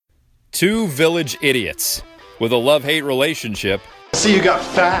Two village idiots with a love-hate relationship. See, you got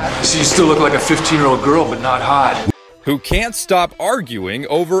fat. See, you still look like a 15-year-old girl, but not hot. Who can't stop arguing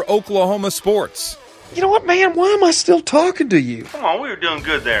over Oklahoma sports. You know what, man? Why am I still talking to you? Come on, we were doing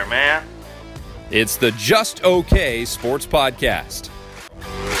good there, man. It's the Just Okay Sports Podcast.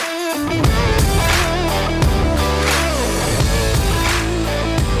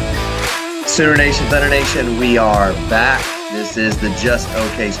 Sooner Nation, Better Nation, we are back. This is the Just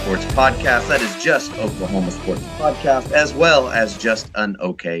Okay Sports Podcast. That is Just Oklahoma Sports Podcast, as well as Just an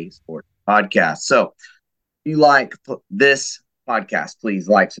Okay Sports Podcast. So, if you like this podcast, please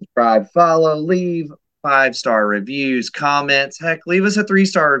like, subscribe, follow, leave 5-star reviews, comments. Heck, leave us a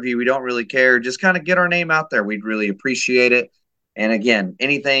 3-star review. We don't really care. Just kind of get our name out there. We'd really appreciate it. And again,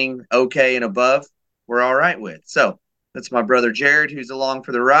 anything okay and above, we're all right with. So, that's my brother Jared, who's along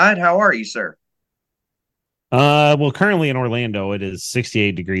for the ride. How are you, sir? Well, currently in Orlando, it is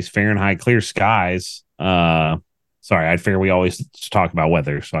 68 degrees Fahrenheit, clear skies. Sorry, I figure we always talk about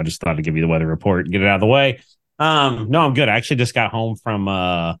weather, so I just thought to give you the weather report and get it out of the way. No, I'm good. I actually just got home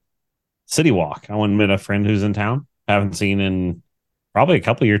from City Walk. I went and met a friend who's in town. I haven't seen in probably a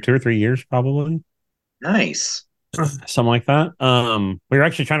couple of years, 2 or 3 years, probably. Nice. Something like that. We were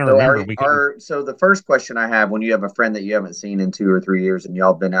actually trying to remember. So the first question I have, when you have a friend that you haven't seen in 2 or 3 years and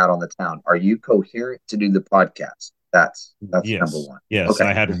y'all been out on the town, are you coherent to do the podcast? That's yes. Number one. Yes, okay.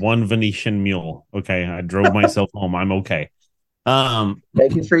 I had one Venetian mule. Okay, I drove myself home. I'm okay.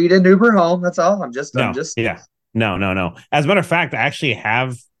 Making sure you didn't Uber home. That's all. I'm just. Yeah. No. As a matter of fact, I actually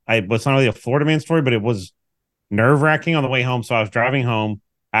have. It's not really a Florida man story, but it was nerve-wracking on the way home. So I was driving home.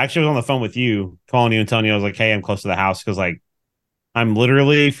 I actually was on the phone with you, calling you and telling you, I was like, hey, I'm close to the house. Because, like, I'm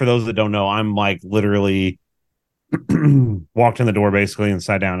literally, for those that don't know, I'm, like, literally walked in the door, basically, and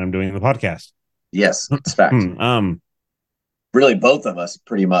sat down. I'm doing the podcast. Yes, it's fact. Really, both of us,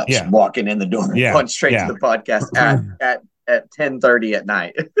 pretty much, walking in the door and going straight to the podcast at 10:30 at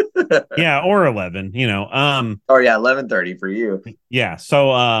night. Yeah, or 11, you know. 11:30 for you. Yeah,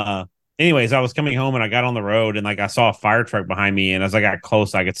 so, anyways, I was coming home and I got on the road and like I saw a fire truck behind me, and as I got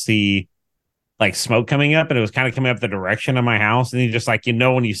close, I could see like smoke coming up, and it was kind of coming up the direction of my house. And you just like,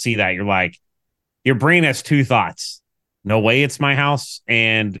 when you see that, you're like, your brain has two thoughts: no way it's my house,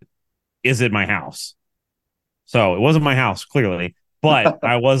 and is it my house? So it wasn't my house, clearly, but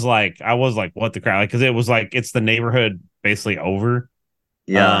I was like, what the crap? Because it was like it's the neighborhood basically over.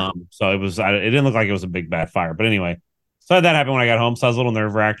 Yeah. So it didn't look like it was a big bad fire, but anyway, so that happened when I got home. So I was a little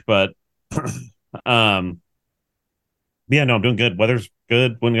nerve wracked, but I'm doing good. Weather's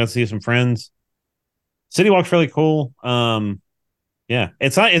good. Went to go see some friends. City Walk's really cool.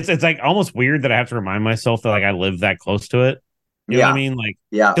 It's like almost weird that I have to remind myself that like I live that close to it. You know what I mean? Like,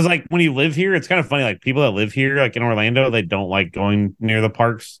 because like when you live here, it's kind of funny. Like people that live here, like in Orlando, they don't like going near the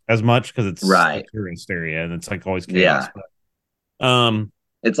parks as much because it's a tourist area and it's like always chaos. Yeah. But,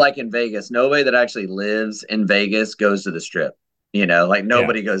 it's like in Vegas. Nobody that actually lives in Vegas goes to the Strip. Like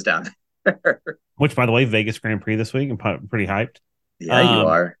nobody goes down there. Which, by the way, Vegas Grand Prix this week. I'm pretty hyped. Yeah, you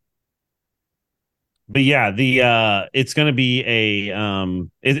are. But yeah, it's going to be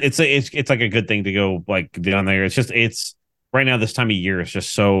it's like a good thing to go like down there. It's right now this time of year. It's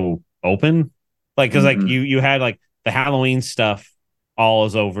just so open, like because like you had like the Halloween stuff all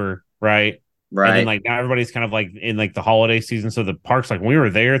is over, right? Right. And then like now everybody's kind of like in like the holiday season. So the parks, like when we were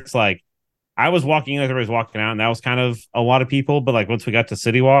there, it's like I was walking in, everybody's walking out, and that was kind of a lot of people. But like once we got to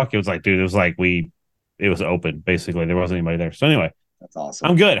City Walk, it was like, dude, it was like it was open basically. There wasn't anybody there. So anyway, that's awesome.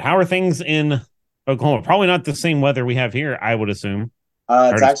 I'm good. How are things in Oklahoma? Probably not the same weather we have here, I would assume.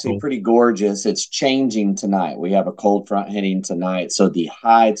 It's actually pretty gorgeous. It's changing tonight. We have a cold front hitting tonight. So the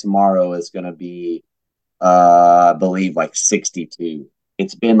high tomorrow is going to be, I believe, like 62.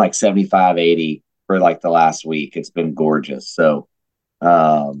 It's been like 75, 80 for like the last week. It's been gorgeous. So,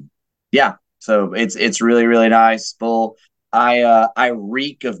 so it's really, really nice. Full. I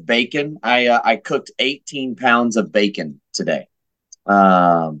reek of bacon. I cooked 18 pounds of bacon today.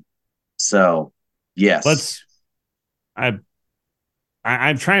 So yes,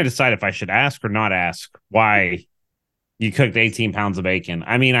 I'm trying to decide if I should ask or not ask why you cooked 18 pounds of bacon.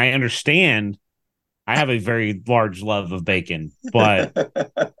 I mean, I understand I have a very large love of bacon, but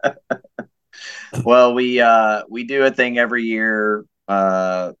well, we do a thing every year.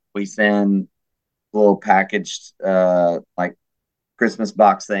 We send little packaged like Christmas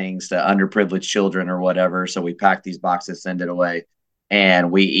box things to underprivileged children or whatever. So we pack these boxes, send it away, and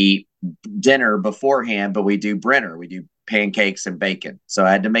we eat dinner beforehand, but we do Brenner. We do pancakes and bacon. So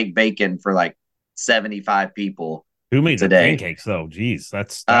I had to make bacon for like 75 people. Who made today. The pancakes though? Jeez,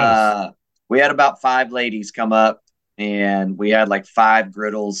 we had about 5 ladies come up and we had like 5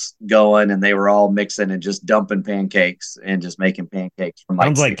 griddles going, and they were all mixing and just dumping pancakes and just making pancakes from like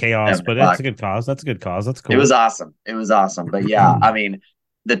Sounds like 6 to chaos, 7 but o'clock. it's a good cause. That's a good cause. That's cool. It was awesome. It was awesome. But yeah, I mean,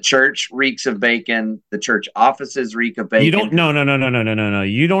 the church reeks of bacon. The church offices reek of bacon. You don't. No.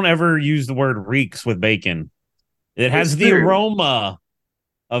 You don't ever use the word reeks with bacon. It has the aroma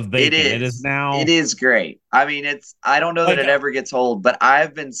of bacon. It is now. It is great. I mean, I don't know that it ever gets old, but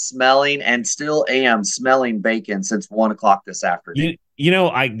I've been smelling and still am smelling bacon since 1 o'clock this afternoon.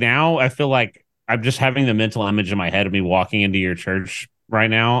 I feel like I'm just having the mental image in my head of me walking into your church right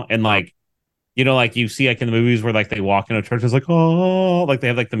now, and like, like you see like in the movies where like they walk into a church, it's like, oh, like they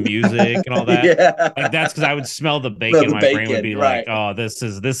have like the music and all that. Yeah. Like that's because I would smell the bacon. My brain would be right. like, oh, this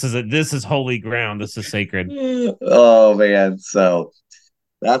is holy ground. This is sacred. Oh man. So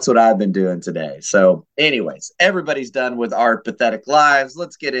that's what I've been doing today. So, anyways, everybody's done with our pathetic lives.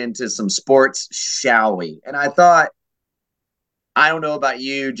 Let's get into some sports, shall we? And I thought, I don't know about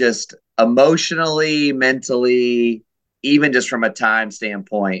you, just emotionally, mentally, even just from a time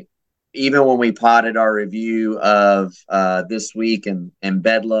standpoint, even when we potted our review of this week and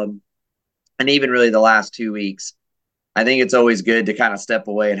Bedlam, and even really the last 2 weeks, I think it's always good to kind of step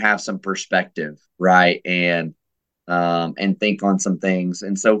away and have some perspective, right? And think on some things.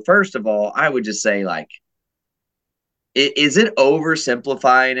 And so, first of all, I would just say, like, is it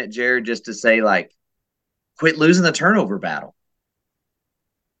oversimplifying it, Jared, just to say, like, quit losing the turnover battle?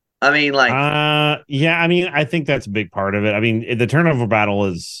 I mean, like, yeah, I mean, I think that's a big part of it. I mean, the turnover battle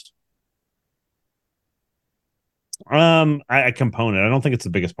is a component. I don't think it's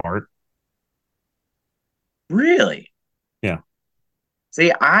the biggest part. Really? Yeah.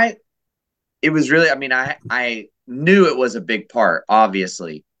 See, it was really, I mean, I knew it was a big part,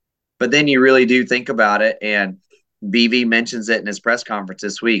 obviously, but then you really do think about it, and BV mentions it in his press conference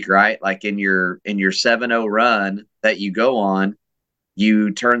this week, right? Like in your 7-0 run that you go on,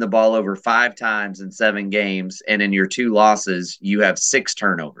 you turn the ball over 5 times in 7 games, and in your 2 losses, you have 6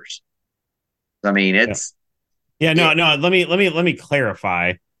 turnovers. I mean, it's no. Let me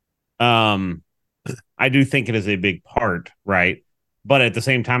clarify. I do think it is a big part, right? But at the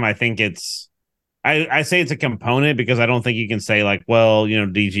same time, I think I say it's a component because I don't think you can say like, well,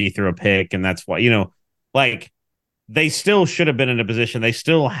 DG threw a pick and that's why, like they still should have been in a position. They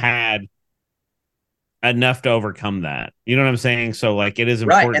still had enough to overcome that. You know what I'm saying? So like it is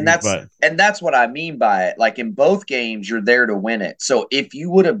important, right, and that's what I mean by it. Like in both games, you're there to win it. So if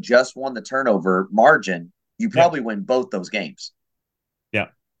you would have just won the turnover margin, you probably win both those games. Yeah.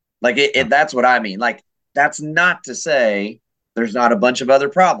 Like that's what I mean. Like that's not to say there's not a bunch of other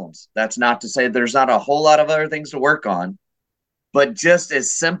problems. That's not to say there's not a whole lot of other things to work on. But just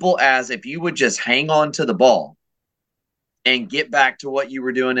as simple as if you would just hang on to the ball and get back to what you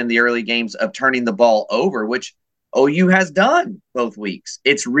were doing in the early games of turning the ball over, which OU has done both weeks.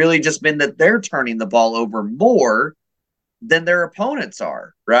 It's really just been that they're turning the ball over more than their opponents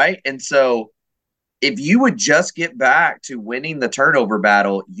are, right? And so if you would just get back to winning the turnover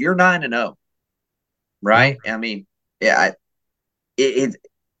battle, you're 9-0, right? Yeah. I mean, yeah, it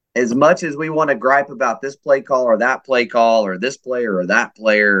as much as we want to gripe about this play call or that play call or this player or that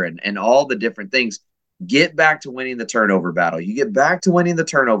player and all the different things, get back to winning the turnover battle. You get back to winning the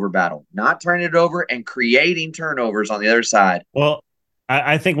turnover battle, not turning it over and creating turnovers on the other side. Well,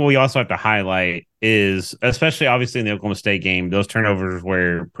 I think what we also have to highlight is, especially obviously in the Oklahoma State game, those turnovers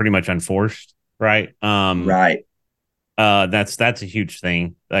were pretty much unforced, right? Right. That's a huge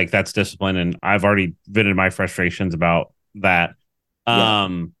thing. Like that's discipline, and I've already vented my frustrations about that.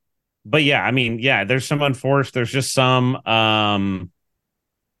 Yeah. But yeah, I mean, yeah, there's some unforced. There's just some.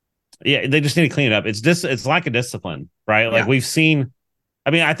 Yeah, they just need to clean it up. It's lack of discipline, right? Like we've seen. I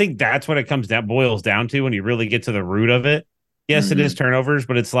mean, I think that's what it boils down to when you really get to the root of it. Yes, It is turnovers,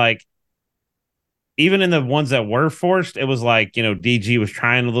 but it's like even in the ones that were forced, it was like DG was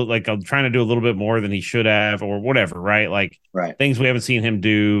trying to trying to do a little bit more than he should have, or whatever, right? Like things we haven't seen him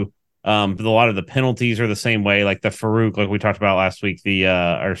do. But a lot of the penalties are the same way, like the Farouk, like we talked about last week, the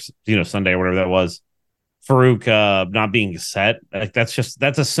or Sunday or whatever that was. Farouk not being set, like that's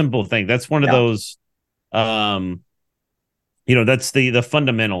a simple thing. That's one of those that's the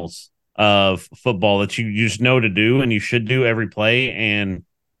fundamentals of football that you just know to do and you should do every play, and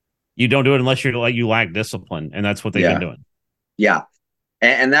you don't do it unless you lack discipline, and that's what they've been doing. Yeah,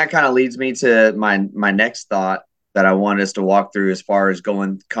 and that kind of leads me to my next thought that I want us to walk through as far as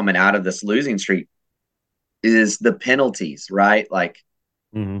coming out of this losing streak is the penalties, right? Like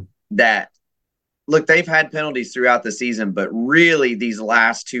that. Look, they've had penalties throughout the season, but really these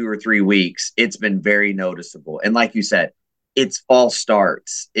last 2 or 3 weeks, it's been very noticeable. And like you said, it's false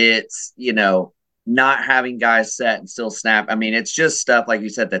starts. It's, not having guys set and still snap. I mean, it's just stuff like you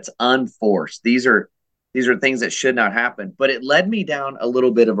said that's unforced. These are things that should not happen. But it led me down a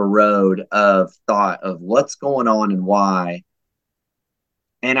little bit of a road of thought of what's going on and why.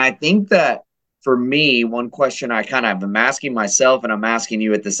 And I think that for me, one question I kind of am asking myself and I'm asking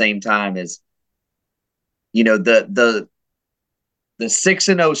you at the same time is, the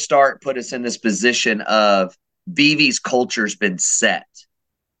 6-0 start put us in this position of BV's culture's been set.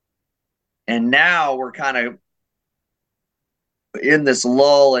 And now we're kind of in this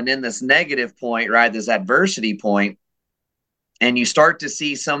lull and in this negative point, right? This adversity point. And you start to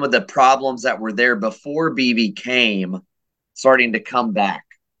see some of the problems that were there before BV came starting to come back,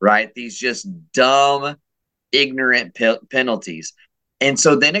 right? These just dumb, ignorant penalties. And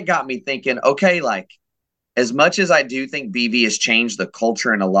so then it got me thinking, okay, like, as much as I do think BV has changed the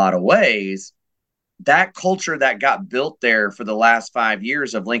culture in a lot of ways, that culture that got built there for the last 5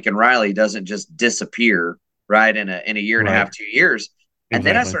 years of Lincoln Riley doesn't just disappear, right, in a year and a half, 2 years. And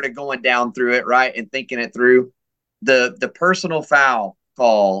then I started going down through it, right, and thinking it through. The personal foul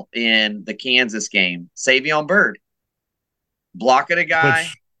call in the Kansas game, Savion Byrd, blocking a guy,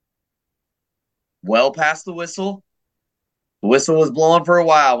 well past the whistle. The whistle was blowing for a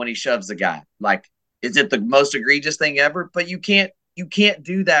while when he shoves the guy. Like, is it the most egregious thing ever? But you can't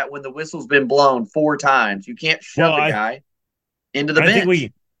do that when the whistle's been blown 4 times. You can't shove the guy into the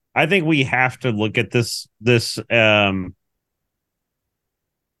bench. I think we have to look at this because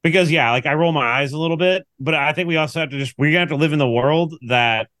like I roll my eyes a little bit, but I think we also have to we're gonna have to live in the world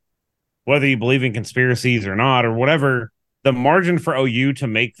that whether you believe in conspiracies or not or whatever, the margin for OU to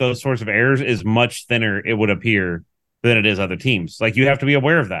make those sorts of errors is much thinner, it would appear, than it is other teams. Like, you have to be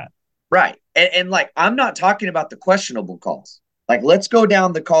aware of that. Right. And like, I'm not talking about the questionable calls. Like, let's go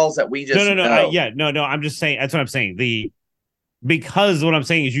down the calls that we just No. I'm just saying, that's what I'm saying. Because what I'm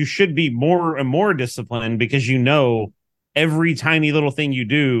saying is you should be more and more disciplined because every tiny little thing you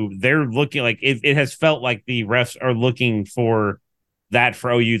do, they're looking like it has felt like the refs are looking for that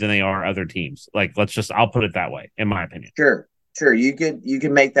for OU than they are other teams. Like, I'll put it that way, in my opinion. Sure. You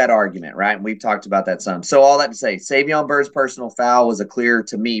can make that argument, right? And we've talked about that some. So all that to say, Savion Byrd's personal foul was a clear,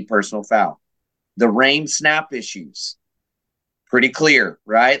 to me, personal foul. The rain snap issues, pretty clear,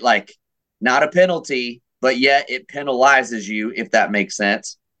 right? Like, not a penalty, but yet it penalizes you, if that makes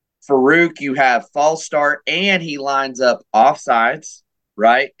sense. Farouk, you have false start, and he lines up offsides,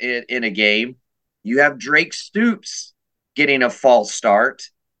 right, in a game. You have Drake Stoops getting a false start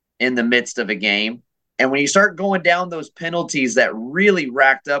in the midst of a game. And when you start going down those penalties that really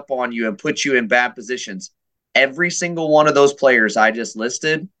racked up on you and put you in bad positions, every single one of those players I just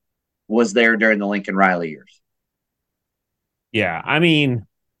listed was there during the Lincoln Riley years. Yeah, I mean...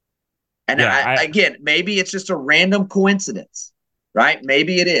 And again, maybe it's just a random coincidence, right?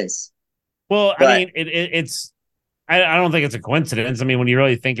 Maybe it is. Well, I mean, it's... I don't think it's a coincidence. I mean, when you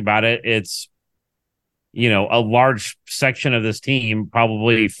really think about it, it's, a large section of this team,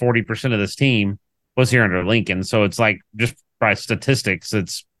 probably 40% of this team, was here under Lincoln. So it's like, just by statistics,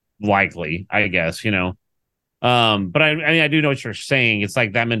 it's likely, I guess, But I do know what you're saying. It's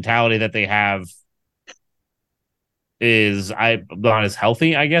like that mentality that they have is not as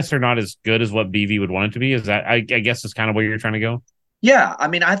healthy, I guess, or not as good as what BV would want it to be. Is that, I guess, is kind of where you're trying to go? Yeah. I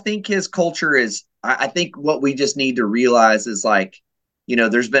mean, I think his culture is, I think what we just need to realize is, like,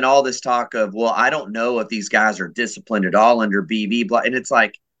 there's been all this talk of, well, I don't know if these guys are disciplined at all under BV. And it's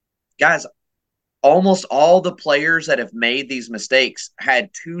like, guys, almost all the players that have made these mistakes had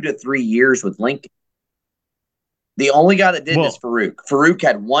 2 to 3 years with Lincoln. The only guy that didn't is Farouk. Farouk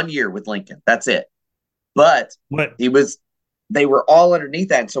had 1 year with Lincoln. That's it. But they were all underneath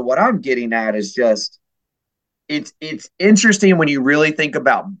that. And so what I'm getting at is just, it's interesting when you really think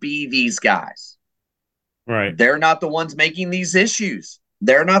about BV's guys. Right. They're not the ones making these issues.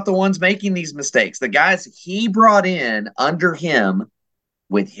 They're not the ones making these mistakes. The guys he brought in under him,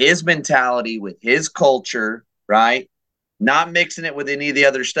 with his mentality, with his culture, right? Not mixing it with any of the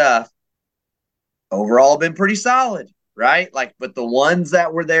other stuff, overall been pretty solid, right? Like, but the ones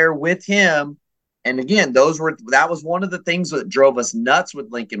that were there with him, and again, that was one of the things that drove us nuts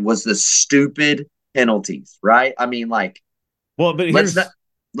with Lincoln, was the stupid penalties, right? I mean, like, well, but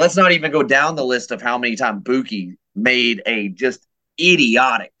let's not even go down the list of how many times Buki made a just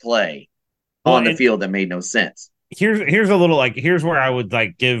idiotic play on the field that made no sense. Here's a little, like, here's where I would,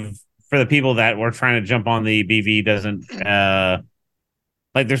 like, give, for the people that were trying to jump on the BV doesn't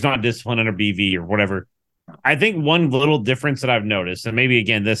like, there's not discipline under BV or whatever. I think one little difference that I've noticed, and maybe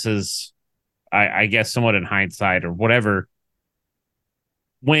again this is I guess somewhat in hindsight or whatever,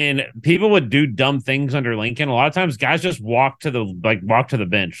 when people would do dumb things under Lincoln, a lot of times guys just walk to the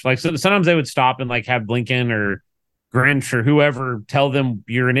bench. Like so sometimes they would stop and like have Lincoln or Grinch or whoever tell them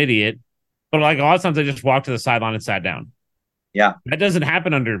you're an idiot. But like a lot of times they just walked to the sideline and sat down. Yeah. That doesn't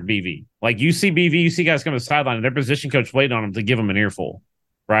happen under BV. Like you see BV, you see guys come to the sideline and their position coach waiting on them to give them an earful.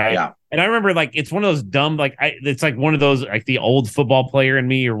 Right. Yeah. And I remember like it's one of those dumb, it's like one of those like the old football player in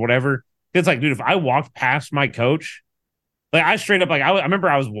me or whatever. It's like, dude, if I walked past my coach, like I straight up like I remember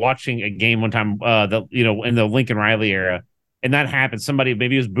I was watching a game one time, in the Lincoln Riley era, and that happened. Somebody,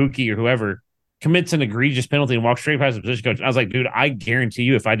 maybe it was Buki or whoever, commits an egregious penalty and walks straight past the position coach. And I was like, dude, I guarantee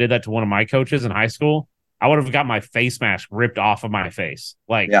you, if I did that to one of my coaches in high school, I would have got my face mask ripped off of my face.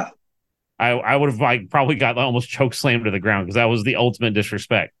 Like, yeah, I would have like probably got almost choke slammed to the ground because that was the ultimate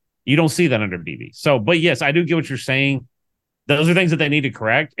disrespect. You don't see that under BB. So, but yes, I do get what you're saying. Those are things that they need to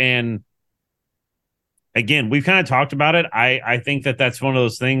correct. And again, we've kind of talked about it. I think that's one of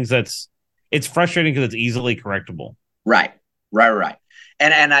those things it's frustrating because it's easily correctable. Right.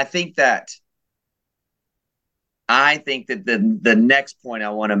 And I think that the next point I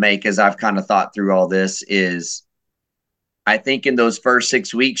want to make, as I've kind of thought through all this, is I think in those first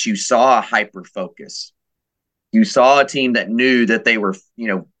 6 weeks, you saw a hyper focus. You saw a team that knew that they were,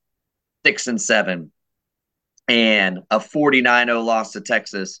 6-7 and a 49-0 loss to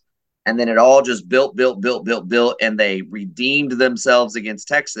Texas. And then it all just built, and they redeemed themselves against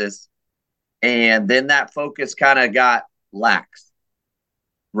Texas. And then that focus kind of got lax,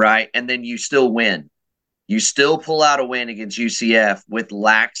 right? And then you still win. You still pull out a win against UCF with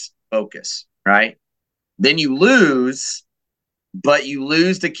lax focus, right? Then you lose, but you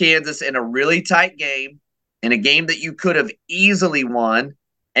lose to Kansas in a really tight game, in a game that you could have easily won.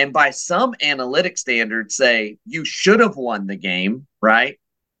 And by some analytic standards, say you should have won the game, right?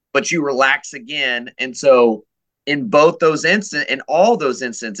 But you relax again. And so in both those instances, in all those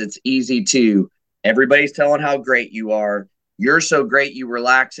instances, it's easy to, everybody's telling how great you are. You're so great, you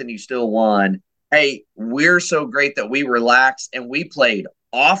relax and you still won. Hey, we're so great that we relaxed and we played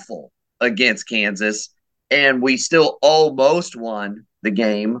awful against Kansas and we still almost won the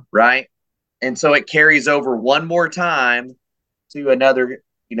game, right? And so it carries over one more time to another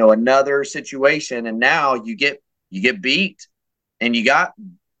situation. And now you get beat and you got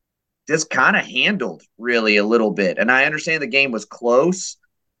just kind of handled really a little bit. And I understand the game was close,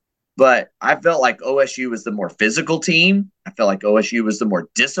 but I felt like OSU was the more physical team. I felt like OSU was the more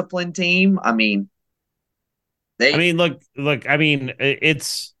disciplined team. I mean, look, I mean, when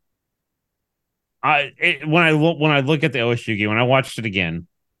I look at the OSU game, when I watched it again,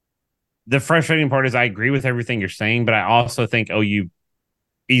 the frustrating part is I agree with everything you're saying, but I also think OU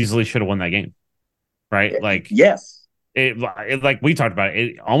easily should have won that game. Right? Like, yes. It like we talked about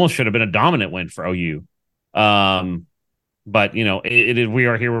it almost should have been a dominant win for OU. But we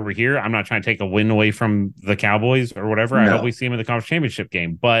are here where we're here. I'm not trying to take a win away from the Cowboys or whatever. No. I hope we see them in the conference championship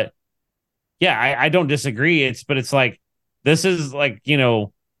game. But yeah, I don't disagree. It's like this is like,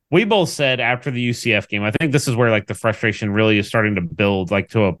 we both said after the UCF game, I think this is where like the frustration really is starting to build like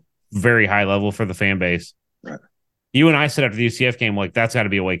to a very high level for the fan base. Right. You and I said after the UCF game, like that's got to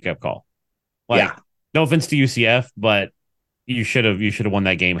be a wake up call. Like, yeah. No offense to UCF, but you should have won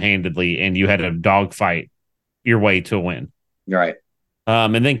that game handedly, and you had a dogfight your way to a win. Right.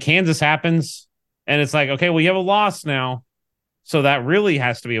 And then Kansas happens, and it's like, okay, well, you have a loss now, so that really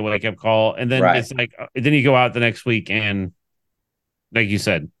has to be a wake up call. And then It's like, then you go out the next week, and like you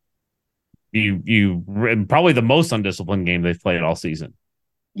said, you probably the most undisciplined game they've played all season.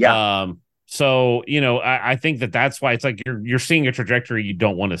 Yeah. So I think that's why it's like you're seeing a trajectory you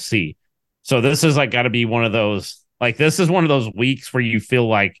don't want to see. So this is like got to be one of those, like this is one of those weeks where you feel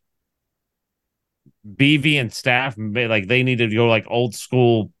like BV and staff, like they need to go like old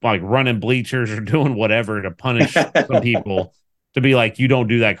school, like running bleachers or doing whatever to punish some people to be like, you don't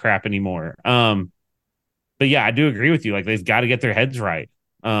do that crap anymore. But yeah, I do agree with you. Like they've got to get their heads right.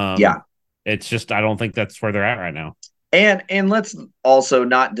 Yeah. It's just, I don't think that's where they're at right now. And let's also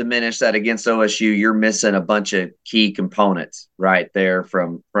not diminish that against OSU. You're missing a bunch of key components right there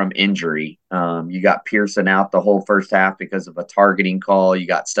from injury. You got Pearson out the whole first half because of a targeting call. You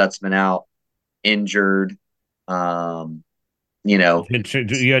got Stutzman out injured. You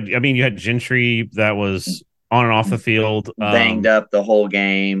had Gentry that was on and off the field, banged up the whole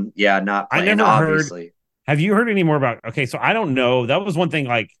game. Yeah, not playing. I never obviously. Have you heard any more about? Okay, so I don't know. That was one thing.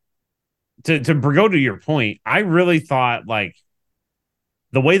 Like. To go to your point, I really thought like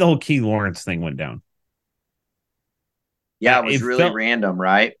the way the whole Key Lawrence thing went down. Yeah, it was really random,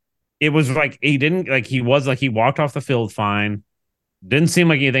 right? It was like he walked off the field fine. Didn't seem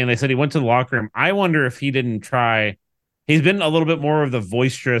like anything. They said he went to the locker room. I wonder if he he's been a little bit more of the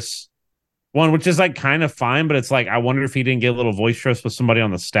boisterous one, which is like kind of fine, but it's like I wonder if he didn't get a little boisterous with somebody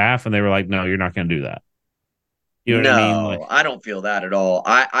on the staff, and they were like, "No, you're not going to do that." You know what I mean? Like, No, I don't feel that at all.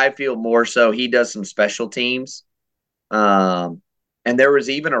 I feel more so he does some special teams. And there was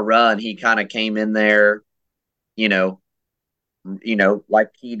even a run he kind of came in there, you know, like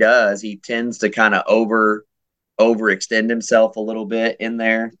he does. He tends to kind of overextend himself a little bit in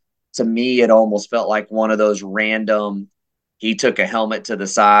there. To me, it almost felt like one of those random. He took a helmet to the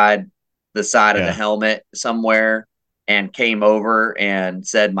side of the yeah. helmet somewhere, and came over and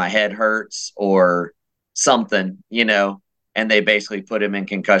said, "My head hurts," or something, and they basically put him in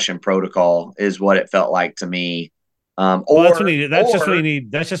concussion protocol, is what it felt like to me. Well, that's when he. That's just when you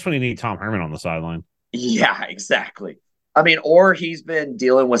need. That's just when you need Tom Herman on the sideline. Yeah, exactly. I mean, or he's been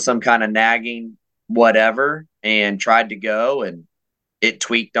dealing with some kind of nagging whatever and tried to go, and it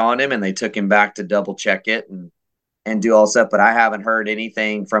tweaked on him, and they took him back to double check it and do all stuff. But I haven't heard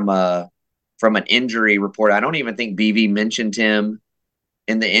anything from an injury report. I don't even think BV mentioned him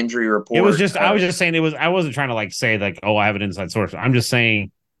in the injury report. It was just I was just saying it was. I wasn't trying to like say like, oh, I have an inside source. I'm just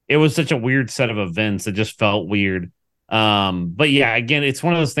saying it was such a weird set of events. It just felt weird. But yeah, again, it's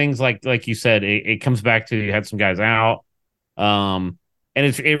one of those things like you said, it comes back to you had some guys out. And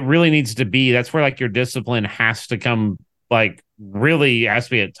it really needs to be that's where like your discipline has to come, like really has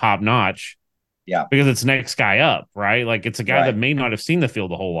to be at top notch. Yeah. Because it's next guy up, right? Like it's a guy that may not have seen the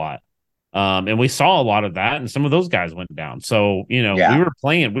field a whole lot. And we saw a lot of that, and some of those guys went down. So, we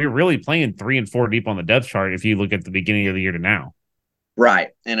were really playing 3 and 4 deep on the depth chart if you look at the beginning of the year to now. Right.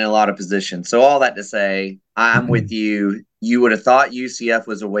 And in a lot of positions. So all that to say, I'm with you. You would have thought UCF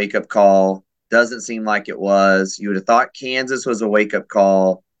was a wake-up call. Doesn't seem like it was. You would have thought Kansas was a wake-up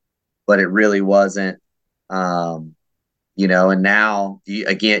call, but it really wasn't. And now,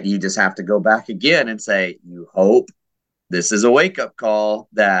 you just have to go back again and say, you hope this is a wake-up call,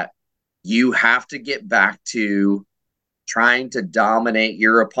 that you have to get back to trying to dominate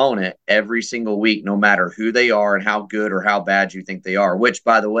your opponent every single week, no matter who they are and how good or how bad you think they are. Which,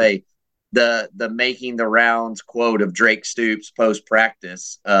 by the way, the making the rounds quote of Drake Stoops post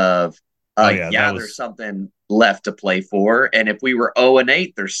practice of there's something left to play for, and if we were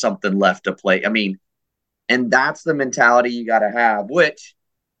 0-8, there's something left to play. I mean, and that's the mentality you got to have, which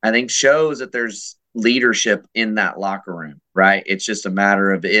I think shows that there's leadership in that locker room, right? It's just a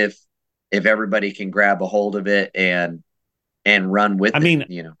matter of if everybody can grab a hold of it and run with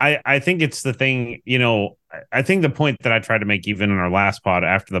it. I think it's the thing, I think the point that I tried to make even in our last pod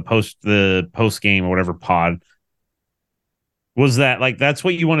after the post game or whatever pod was that like that's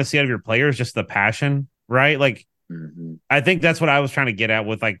what you want to see out of your players, just the passion, right? Like I think that's what I was trying to get at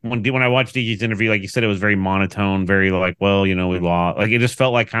with like when I watched DG's interview, like you said, it was very monotone, very like, well, we lost. Like it just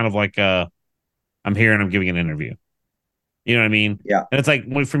felt like kind of like I'm here and I'm giving an interview. You know what I mean? Yeah. And it's like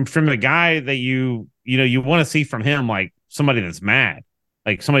from the guy that you want to see from him, like somebody that's mad,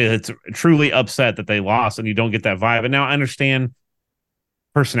 like somebody that's truly upset that they lost, and you don't get that vibe. And now I understand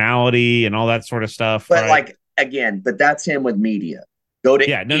personality and all that sort of stuff. But right? like again, but that's him with media. Go to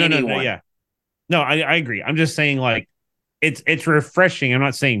anyone. No, I agree. I'm just saying like it's refreshing. I'm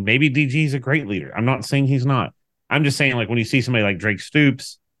not saying maybe DG's a great leader. I'm not saying he's not. I'm just saying like when you see somebody like Drake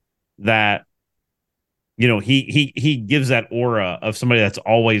Stoops that he gives that aura of somebody that's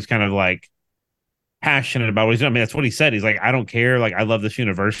always kind of like passionate about what he's doing. I mean, that's what he said. He's like, I don't care. Like, I love this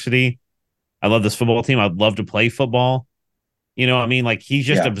university. I love this football team. I'd love to play football. I mean, like he's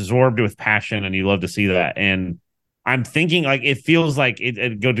just absorbed with passion, and you love to see that. And I'm thinking like it feels like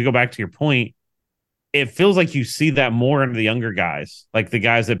to go back to your point, it feels like you see that more in the younger guys, like the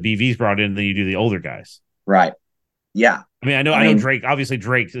guys that BV's brought in than you do the older guys. Right. Yeah. I mean, I know Drake. Obviously,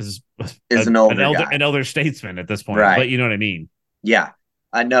 Drake is an elder statesman at this point, right? But you know what I mean? Yeah,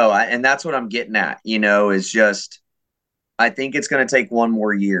 I know, and that's what I'm getting at. Is just I think it's going to take one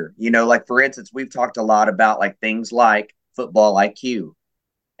more year. Like for instance, we've talked a lot about like things like football IQ,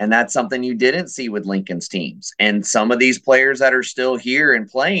 and that's something you didn't see with Lincoln's teams. And some of these players that are still here and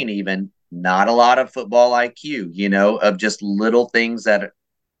playing, even not a lot of football IQ. Of just little things that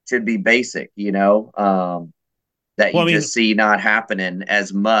should be basic. That you just see not happening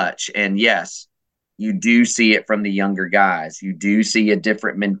as much. And yes, you do see it from the younger guys. You do see a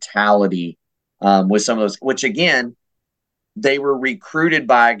different mentality with some of those, which again, they were recruited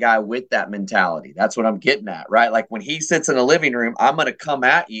by a guy with that mentality. That's what I'm getting at, right? Like when he sits in a living room, I'm going to come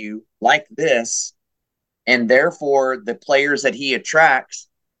at you like this. And therefore the players that he attracts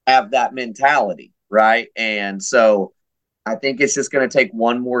have that mentality, right? And so I think it's just going to take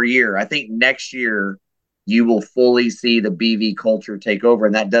one more year. I think next year, you will fully see the BV culture take over.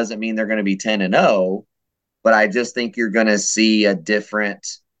 And that doesn't mean they're going to be 10-0, but I just think you're going to see a different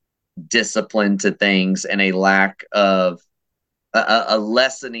discipline to things and a lack of a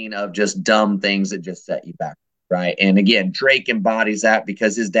lessening of just dumb things that just set you back, right? And again, Drake embodies that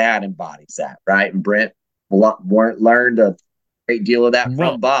because his dad embodies that, right? And Brent learned a great deal of that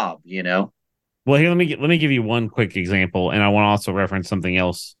from Bob, you know. Well, here, let me give you one quick example, and I want to also reference something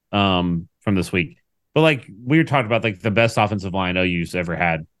else from this week. But like we were talking about, like the best offensive line OU's ever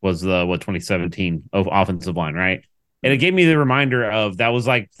had was the 2017 of offensive line, right? And it gave me the reminder of that was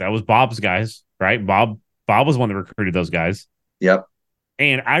Bob's guys, right? Bob was one that recruited those guys. Yep.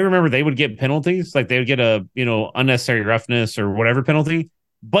 And I remember they would get penalties, like they would get a unnecessary roughness or whatever penalty,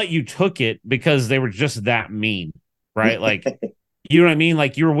 but you took it because they were just that mean, right? Like you know what I mean?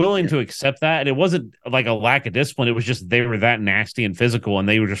 Like you were willing to accept that. And it wasn't like a lack of discipline. It was just they were that nasty and physical and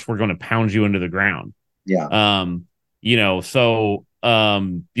they were going to pound you into the ground. Yeah. I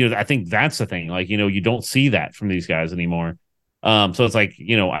think that's the thing. Like, you don't see that from these guys anymore. So it's like,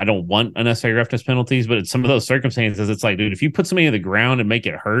 I don't want unnecessary roughness penalties, but in some of those circumstances, it's like, dude, if you put somebody in the ground and make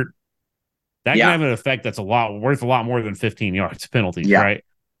it hurt, that can have an effect that's worth a lot more than 15 yards penalties, right?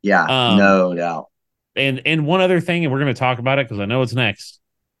 Yeah, no doubt. And one other thing, and we're going to talk about it because I know it's next,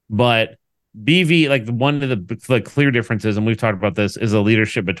 but BV, like one of the clear differences, and we've talked about this, is the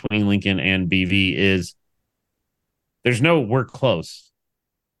leadership between Lincoln and BV is there's no we're close,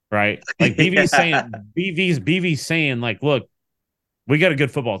 right? Like BV's saying like, look, we got a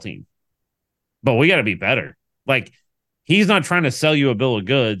good football team, but we got to be better. Like he's not trying to sell you a bill of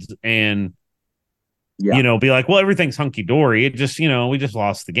goods and be like, well, everything's hunky dory. It just, we just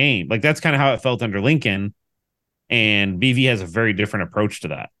lost the game. Like that's kind of how it felt under Lincoln, and BV has a very different approach to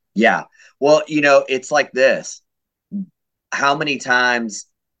that. Yeah. Well, it's like this. How many times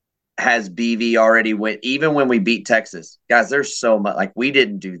has BV already went, even when we beat Texas? Guys, there's so much, like, we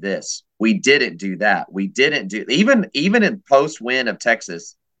didn't do this. We didn't do that. We didn't do, even in post-win of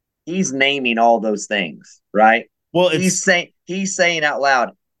Texas, he's naming all those things, right? Well, he's saying out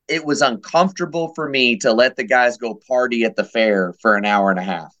loud, it was uncomfortable for me to let the guys go party at the fair for an hour and a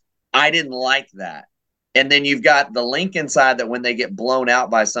half. I didn't like that. And then you've got the Lincoln side that when they get blown out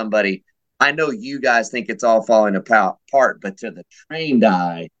by somebody, I know you guys think it's all falling apart, but to the trained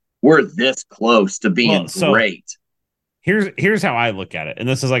eye, we're this close to being great. Here's how I look at it. And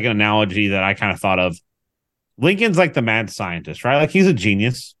this is like an analogy that I kind of thought of. Lincoln's like the mad scientist, right? Like he's a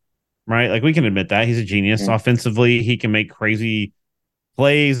genius, right? Like we can admit that he's a genius. Mm-hmm. Offensively, he can make crazy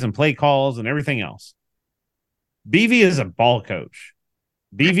plays and play calls and everything else. BV is a ball coach.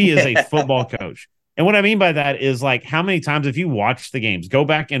 BV is a football coach. And what I mean by that is like how many times, if you watch the games, go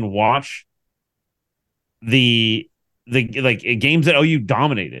back and watch the like games that OU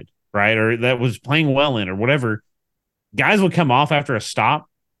dominated, right? Or that was playing well in or whatever, guys would come off after a stop.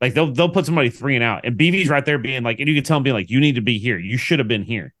 Like they'll put somebody 3 and out, and BV's right there being like, and you can tell him being like, you need to be here. You should have been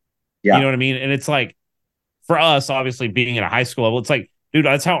here. Yeah. You know what I mean? And it's like, for us, obviously being at a high school level, it's like, dude,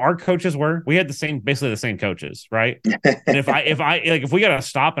 that's how our coaches were. We had basically the same coaches, right? And if we got to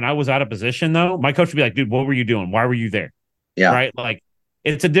stop and I was out of position though, my coach would be like, dude, what were you doing? Why were you there? Yeah. Right. Like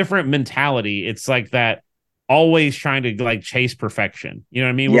it's a different mentality. It's like that always trying to like chase perfection. You know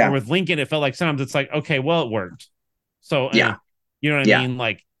what I mean? Yeah. With Lincoln, it felt like sometimes it's like, okay, well, it worked. So, yeah. You know what I mean?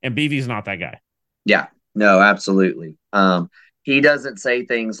 Like, and BV's not that guy. Yeah, no, absolutely. He doesn't say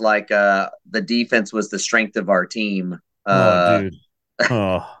things like the defense was the strength of our team. Dude.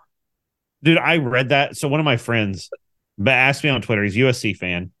 Dude, I read that. So one of my friends asked me on Twitter, he's a USC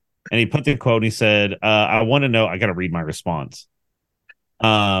fan, and he put the quote and he said, I want to know, I got to read my response.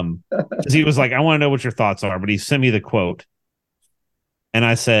 Because he was like, I want to know what your thoughts are, but he sent me the quote. And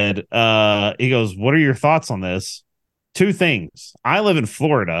I said, he goes, what are your thoughts on this? 2 things. I live in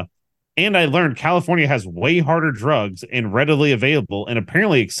Florida, and I learned California has way harder drugs and readily available and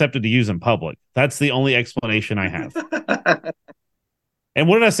apparently accepted to use in public. That's the only explanation I have. And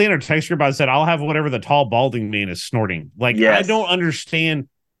what did I say in our text group? I said, I'll have whatever the tall, balding man is snorting. Like, yes. I don't understand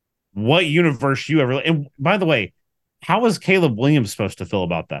what universe you ever... And by the way, how is Caleb Williams supposed to feel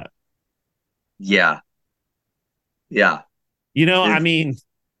about that? Yeah. Yeah. I mean,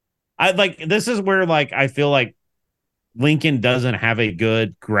 this is where, like, I feel like Lincoln doesn't have a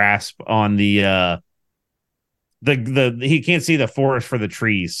good grasp on the he can't see the forest for the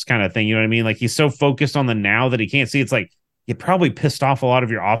trees kind of thing. You know what I mean? Like he's so focused on the now that he can't see. It's like you probably pissed off a lot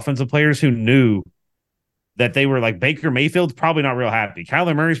of your offensive players who knew that they were like Baker Mayfield's probably not real happy.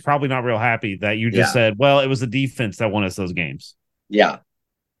 Kyler Murray's probably not real happy that you just said, well, it was the defense that won us those games. Yeah.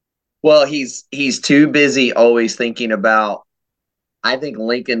 Well, he's too busy always thinking about, I think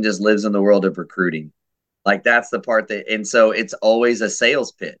Lincoln just lives in the world of recruiting. Like that's the part and so it's always a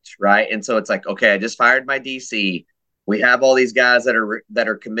sales pitch, right? And so it's like, okay, I just fired my DC. We have all these guys that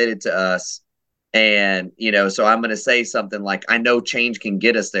are committed to us. And, so I'm going to say something like, I know change can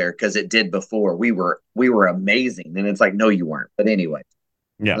get us there because it did before. We were amazing. And it's like, no, you weren't. But anyway,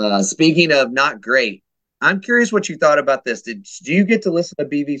 speaking of not great, I'm curious what you thought about this. Do you get to listen to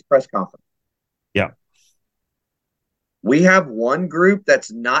BV's press conference? Yeah. We have one group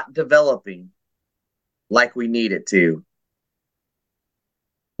that's not developing like we need it to.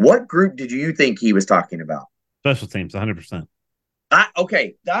 What group did you think he was talking about? Special teams, 100%.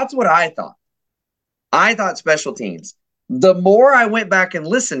 Okay, that's what I thought. I thought special teams. The more I went back and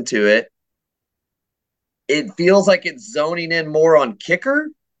listened to it, it feels like it's zoning in more on kicker,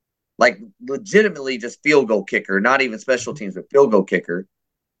 like legitimately just field goal kicker, not even special teams, but field goal kicker.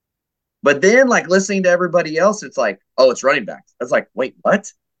 But then, like listening to everybody else, it's like, oh, it's running backs. I was like, wait,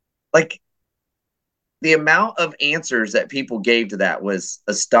 what? Like the amount of answers that people gave to that was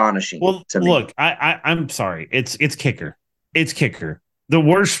astonishing to me. Look, I'm sorry. It's kicker. It's kicker. The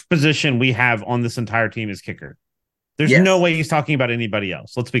worst position we have on this entire team is kicker. There's no way he's talking about anybody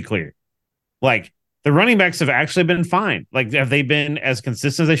else. Let's be clear. Like the running backs have actually been fine. Like have they been as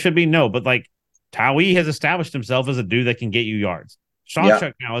consistent as they should be? No, but like Tawi has established himself as a dude that can get you yards.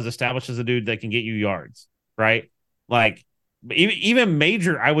 Shawshuck now is established as a dude that can get you yards, right? Like even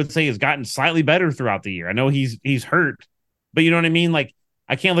Major, I would say, has gotten slightly better throughout the year. I know he's hurt, but you know what I mean? Like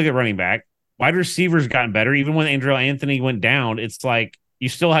I can't look at running back. Wide receivers gotten better. Even when Andrew Anthony went down, it's like you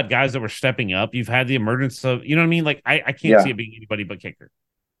still had guys that were stepping up. You've had the emergence of, you know what I mean? Like I can't see it being anybody but kicker.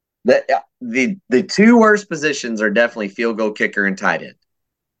 The two worst positions are definitely field goal kicker and tight end.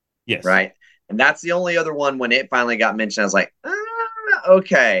 Yes. Right. And that's the only other one when it finally got mentioned. I was like,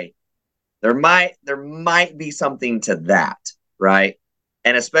 okay, there might be something to that. Right.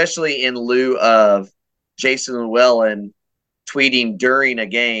 And especially in lieu of Jason Llewellyn tweeting during a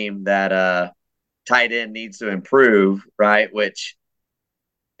game that tight end needs to improve. Right. Which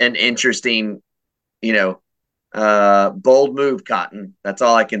an interesting, bold move, Cotton. That's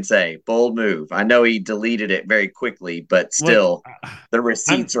all I can say. Bold move. I know he deleted it very quickly, but still, the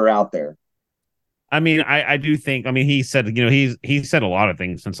receipts are out there. I mean, I do think. I mean, he said, he said a lot of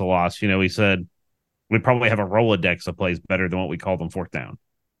things since the loss. He said we probably have a Rolodex of plays better than what we called on fourth down.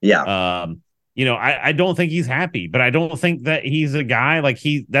 Yeah. I don't think he's happy, but I don't think that he's a guy like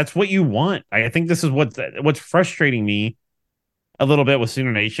that's what you want. I think this is what's frustrating me a little bit with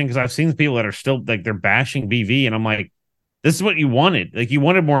Sooner Nation, because I've seen people that are still like they're bashing BV, and I'm like, this is what you wanted. Like you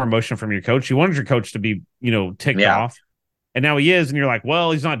wanted more emotion from your coach. You wanted your coach to be, ticked off. And now he is, and you're like,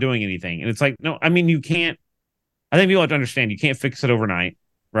 well, he's not doing anything. And it's like, no, I mean, you can't. I think people have to understand you can't fix it overnight,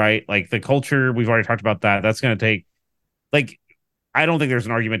 right? Like the culture, we've already talked about that. That's going to take, like, I don't think there's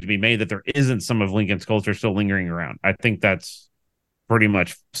an argument to be made that there isn't some of Lincoln's culture still lingering around. I think that's pretty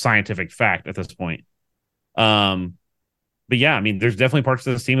much scientific fact at this point. But yeah, I mean, there's definitely parts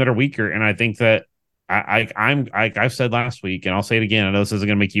of this team that are weaker, and I think that I've said last week, and I'll say it again. I know this isn't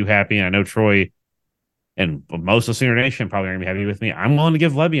going to make you happy, and I know Troy and most of Sooner Nation probably are going to be happy with me. I'm willing to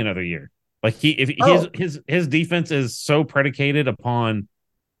give Levy another year. Like his defense is so predicated upon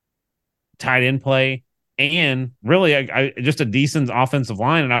tight end play and really just a decent offensive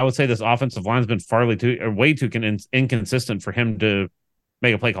line. And I would say this offensive line has been way too inconsistent for him to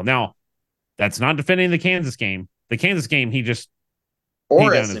make a play call. Now, that's not defending the Kansas game. The Kansas game, he just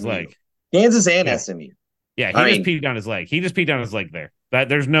peed down his leg. Kansas and SMU. Yeah, he just peed down his leg. He just peed down his leg there.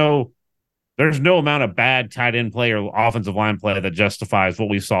 There's no amount of bad tight end play or offensive line play that justifies what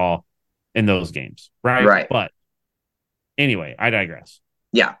we saw in those games, right? Right. But anyway, I digress.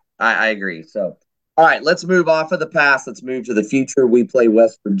 Yeah, I agree. So, all right, let's move off of the past. Let's move to the future. We play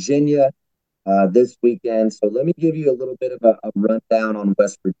West Virginia this weekend. So let me give you a little bit of a rundown on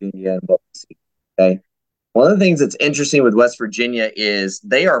West Virginia and what we see. Okay. One of the things that's interesting with West Virginia is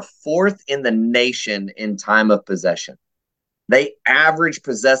they are fourth in the nation in time of possession. They average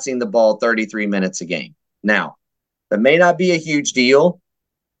possessing the ball 33 minutes a game. Now, that may not be a huge deal,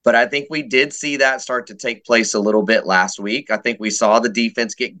 but I think we did see that start to take place a little bit last week. I think we saw the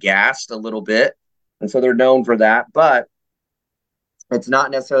defense get gassed a little bit, and so they're known for that. But it's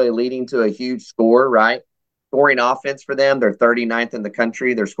not necessarily leading to a huge score, right? Scoring offense for them, they're 39th in the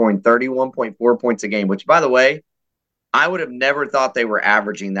country. They're scoring 31.4 points a game, which, by the way, I would have never thought they were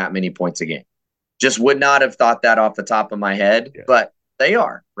averaging that many points a game. Just would not have thought that off the top of my head, but they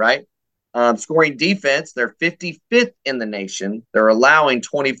are, right? Scoring defense, they're 55th in the nation. They're allowing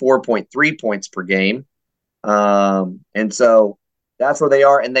 24.3 points per game. And so that's where they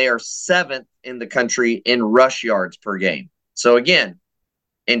are. And they are 7th in the country in rush yards per game. So again,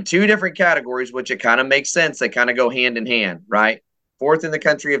 in two different categories, which it kind of makes sense. They kind of go hand in hand, right? Fourth in the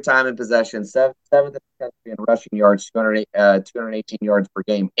country of time and possession, seventh in the country in rushing yards, 218 yards per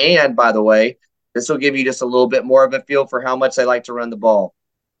game. And by the way, this will give you just a little bit more of a feel for how much they like to run the ball.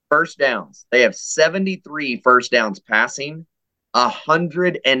 First downs. They have 73 first downs passing,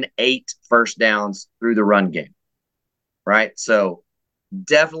 108 first downs through the run game, right? So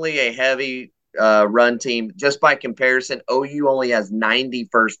definitely a heavy run team. Just by comparison, OU only has 90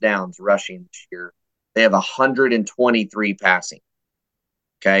 first downs rushing this year. They have 123 passing.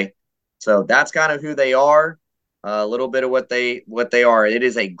 Okay, so that's kind of who they are. A little bit of what they are. It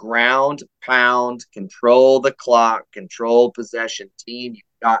is a ground pound, control the clock, control possession team. You've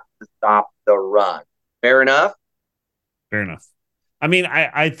got to stop the run. Fair enough. Fair enough. I mean,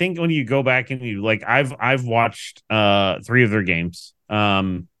 I think when you go back and you like, I've watched 3 of their games.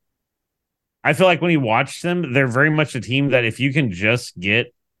 I feel like when you watch them, they're very much a team that if you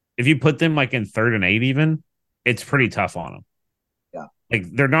put them like in 3rd and 8, even, it's pretty tough on them. Yeah. Like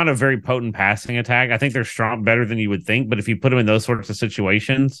they're not a very potent passing attack. I think they're strong, better than you would think. But if you put them in those sorts of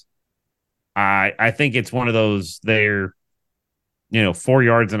situations, I think it's one of those, they're, 4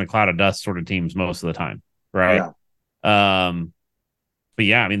 yards in a cloud of dust sort of teams most of the time. Right. Yeah. But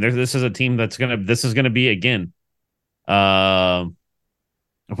yeah, I mean, this is a team this is going to be, again,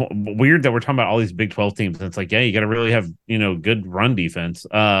 weird that we're talking about all these Big 12 teams. And it's like, yeah, you got to really have, good run defense.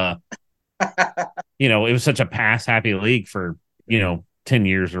 It was such a pass happy league for, 10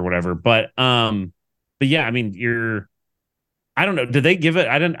 years or whatever. But yeah, I mean, I don't know. Did they give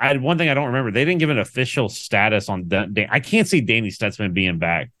it? One thing I don't remember. They didn't give an official status on that. I can't see Danny Stutzman being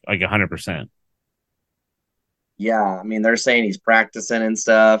back like 100%. Yeah. I mean, they're saying he's practicing and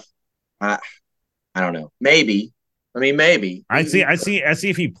stuff. I don't know. Maybe. I mean, maybe. I see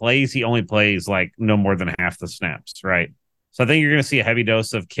if he plays, he only plays like no more than half the snaps, right? So I think you're going to see a heavy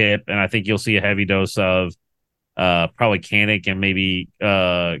dose of Kip, and I think you'll see a heavy dose of probably Kanik and maybe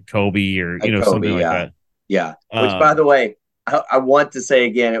Kobe or something like that. Yeah. Which, by the way, I want to say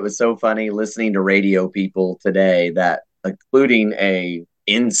again, it was so funny listening to radio people today that, including a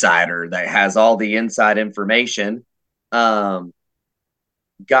insider that has all the inside information,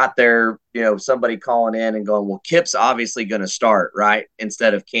 got their, somebody calling in and going, well, Kip's obviously going to start, right?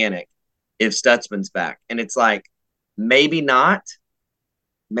 Instead of Kanik if Stutzman's back. And it's like, maybe not.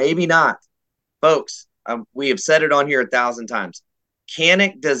 Maybe not. Folks, we have said it on here 1,000 times.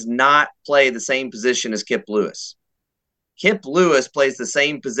 Kanik does not play the same position as Kip Lewis. Kip Lewis plays the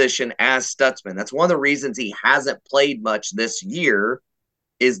same position as Stutzman. That's one of the reasons he hasn't played much this year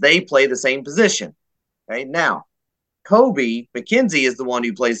is they play the same position. Okay, now, Kobe McKenzie is the one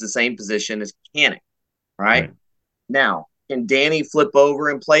who plays the same position as Kanik, right? Now, can Danny flip over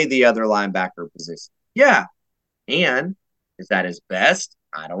and play the other linebacker position? Yeah. And is that his best?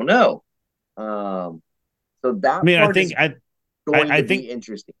 I don't know. So that part is going to be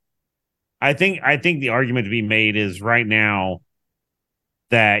interesting. I think the argument to be made is right now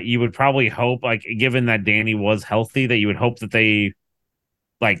that you would probably hope, like, given that Danny was healthy, that you would hope that they,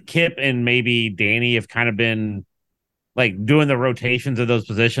 like, Kip and maybe Danny have kind of been like doing the rotations of those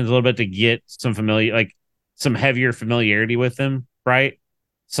positions a little bit to get some some heavier familiarity with them, right?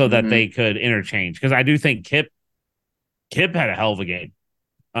 So that they could interchange. Because I do think Kip had a hell of a game.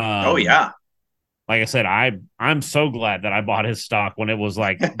 Oh yeah. Like I said, I'm so glad that I bought his stock when it was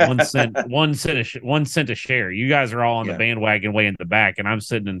like 1 cent, 1 cent a share. You guys are all on the bandwagon way in the back, and I'm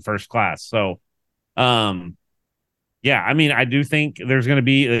sitting in first class. So, yeah, I mean, I do think there's going to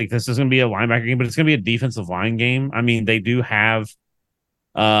be this is going to be a linebacker game, but it's going to be a defensive line game. I mean, they do have,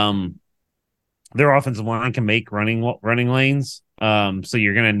 their offensive line can make running lanes. So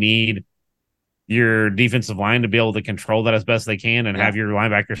you're going to need your defensive line to be able to control that as best they can and have your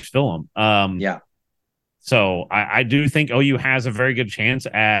linebackers fill them. So I do think OU has a very good chance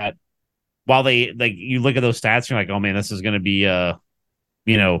at, while they, like, you look at those stats, you're like, oh man, this is going to be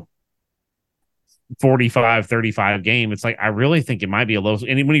 45-35 game. It's like, I really think it might be a low.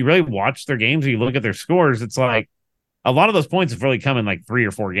 And when you really watch their games, and you look at their scores, it's like a lot of those points have really come in like 3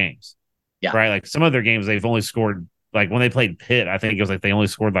 or 4 games. Yeah. Right. Like some of their games, they've only scored, like when they played Pitt, I think it was like they only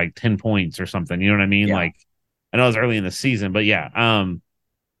scored like 10 points or something. You know what I mean? Yeah. Like, I know it was early in the season, but yeah.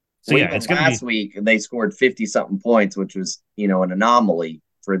 So well, yeah, it's last week they scored 50 something points, which was, an anomaly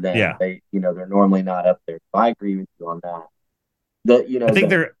for them. Yeah. They, they're normally not up there. So I agree with you on that. I think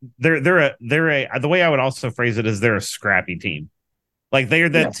they're the way I would also phrase it is they're a scrappy team. Like they're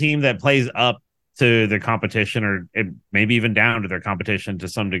that team that plays up to their competition, or maybe even down to their competition to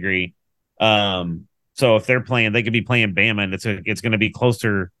some degree. So if they're playing, they could be playing Bama, and it's going to be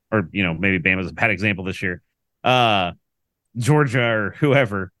closer, or maybe Bama's a bad example this year. Georgia or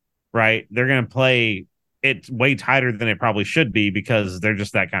whoever, right? They're going to play it way tighter than it probably should be because they're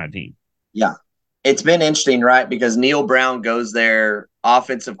just that kind of team. Yeah. It's been interesting, right? Because Neil Brown goes there,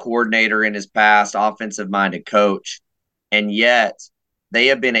 offensive coordinator in his past, offensive minded coach. And yet they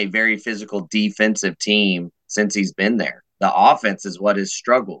have been a very physical defensive team since he's been there. The offense is what has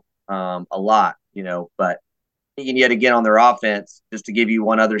struggled a lot, but yet again on their offense, just to give you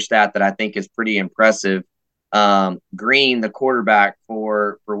one other stat that I think is pretty impressive. Green, the quarterback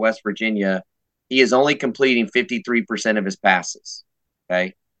for West Virginia, he is only completing 53% of his passes.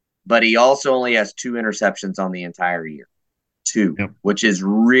 Okay. But he also only has 2 interceptions on the entire year. 2, Yep. which is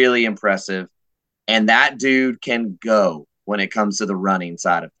really impressive. And that dude can go when it comes to the running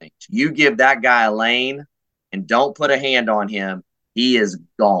side of things. You give that guy a lane and don't put a hand on him, he is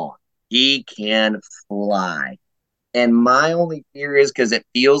gone. He can fly. And my only fear is because it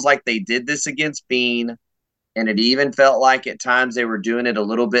feels like they did this against Bean, and it even felt like at times they were doing it a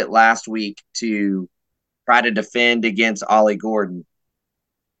little bit last week to try to defend against Ollie Gordon.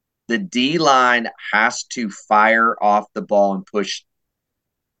 The D-line has to fire off the ball and push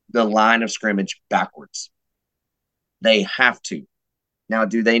the line of scrimmage backwards. They have to. Now,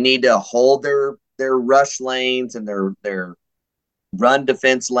 do they need to hold their rush lanes and their run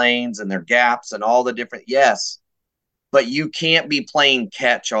defense lanes and their gaps and all the different? Yes. But you can't be playing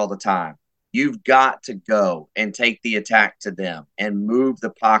catch all the time. You've got to go and take the attack to them and move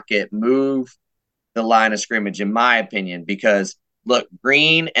the pocket, move the line of scrimmage, in my opinion, because look,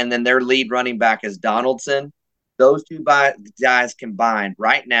 Green and then their lead running back is Donaldson. Those 2 guys combined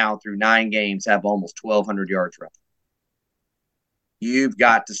right now through 9 games have almost 1,200 yards rushing. You've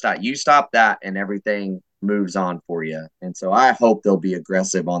got to stop. You stop that and everything moves on for you. And so I hope they'll be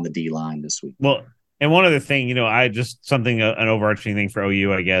aggressive on the D-line this week. Well, and one other thing, I just something, an overarching thing for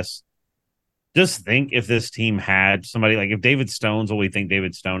OU, I guess. Just think if this team had somebody like if David Stone's what we think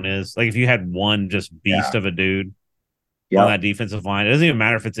David Stone is, like if you had one just beast of a dude on that defensive line, it doesn't even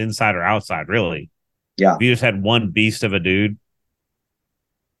matter if it's inside or outside, really. Yeah. If you just had one beast of a dude,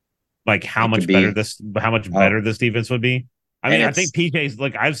 like how much better this defense would be. I mean, I think PJ's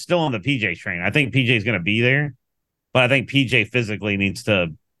like I'm still on the PJ train. I think PJ's going to be there, but I think PJ physically needs to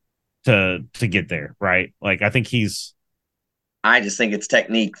get there, right? Like I just think it's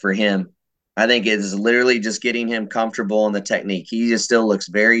technique for him. I think it's literally just getting him comfortable in the technique. He just still looks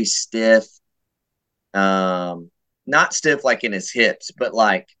very stiff. Not stiff like in his hips, but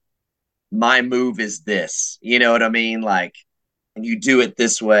like my move is this. You know what I mean? Like, and you do it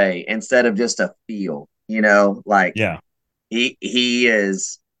this way instead of just a feel, like he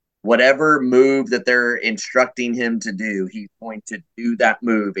is whatever move that they're instructing him to do, he's going to do that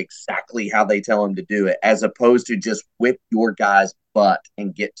move exactly how they tell him to do it, as opposed to just whip your guy's butt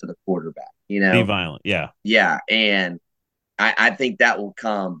and get to the quarterback, be violent. Yeah. Yeah. And I think that will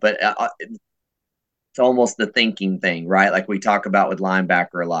come, but it's almost the thinking thing, right? Like we talk about with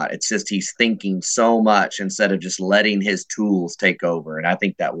linebacker a lot. It's just he's thinking so much instead of just letting his tools take over. And I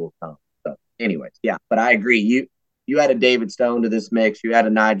think that will come. So anyways, yeah, but I agree. You had a David Stone to this mix. You had a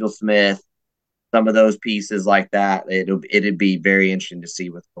Nigel Smith, some of those pieces like that. It'd be very interesting to see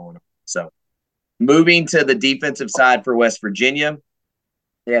what's going on. So moving to the defensive side for West Virginia,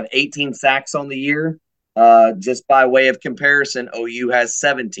 they have 18 sacks on the year. Just by way of comparison, OU has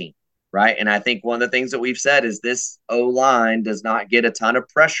 17, right? And I think one of the things that we've said is this O-line does not get a ton of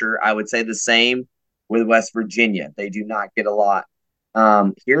pressure. I would say the same with West Virginia. They do not get a lot.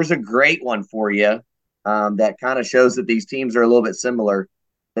 Here's a great one for you. That kind of shows that these teams are a little bit similar.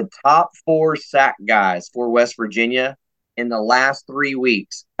 The top 4 sack guys for West Virginia in the last 3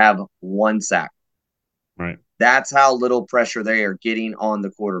 weeks have 1 sack. Right. That's how little pressure they are getting on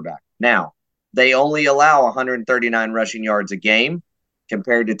the quarterback. Now, they only allow 139 rushing yards a game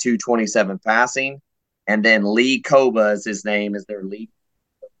compared to 227 passing. And then Lee Koba is his name, is their lead.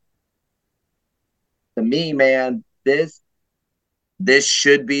 To me, man, this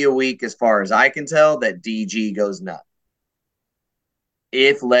should be a week, as far as I can tell, that DG goes nuts.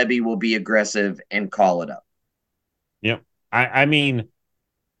 If Levy will be aggressive and call it up. Yep. I mean,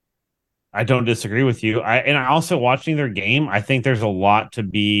 I don't disagree with you. I also watching their game, I think there's a lot to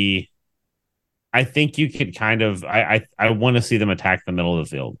be. I think you could kind of. I want to see them attack the middle of the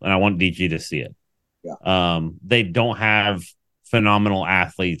field, and I want DG to see it. Yeah. They don't have phenomenal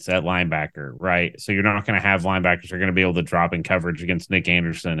athletes at linebacker, right? So you're not going to have linebackers who are going to be able to drop in coverage against Nick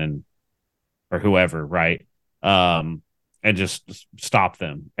Anderson or whoever, right? And just stop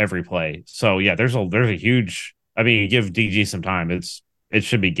them every play. So yeah, there's a huge. I mean, you give DG some time, it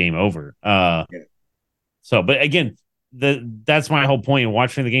should be game over. So, but again, that's my whole point in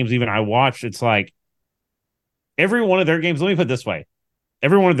watching the games. Even I watched, it's like every one of their games, let me put it this way.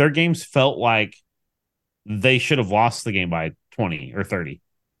 Every one of their games felt like they should have lost the game by 20 or 30,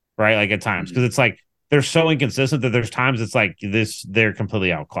 right? Like at times, because it's like they're so inconsistent that there's times it's like they're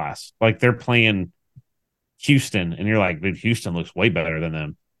completely outclassed. Like they're playing Houston, and you're like, dude, Houston looks way better than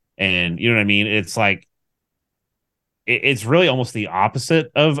them. And you know what I mean? It's like, it's really almost the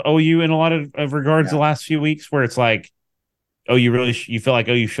opposite of OU in a lot of regards the last few weeks, where it's like, oh, you feel like,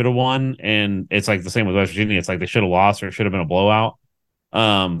 oh, you should have won. And it's like the same with West Virginia. It's like they should have lost or it should have been a blowout.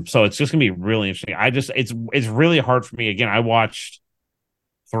 So it's just gonna be really interesting. It's really hard for me. Again, I watched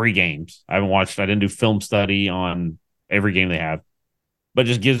 3 games. I didn't do film study on every game they have, but it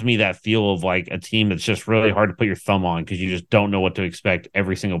just gives me that feel of like a team that's just really hard to put your thumb on because you just don't know what to expect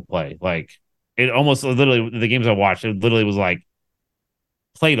every single play. Like it almost literally, the games I watched, it literally was like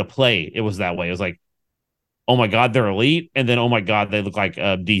play to play. It was that way. It was like, oh my God, they're elite. And then, oh my God, they look like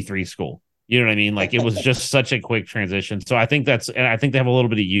a D3 school. You know what I mean? Like it was just such a quick transition. So I think and I think they have a little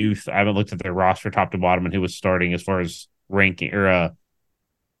bit of youth. I haven't looked at their roster top to bottom and who was starting as far as ranking or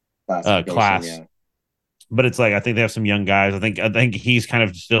class. Yeah. But it's like, I think they have some young guys. I think he's kind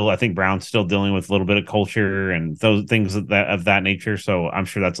of still, I think Brown's still dealing with a little bit of culture and those things of that nature. So I'm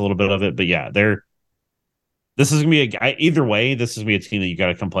sure that's a little bit of it. But yeah, this is gonna be either way. This is gonna be a team that you got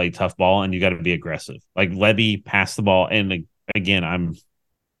to come play tough ball and you got to be aggressive. Like Lebby passed the ball, and again,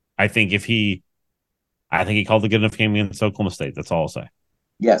 I think he called a good enough game against Oklahoma State. That's all I'll say.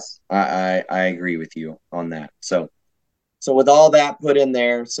 Yes, I agree with you on that. So with all that put in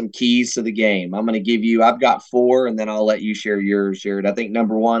there, some keys to the game. I'm going to I've got 4, and then I'll let you share yours, Jared. I think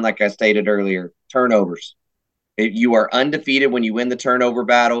number 1, like I stated earlier, turnovers. If you are undefeated when you win the turnover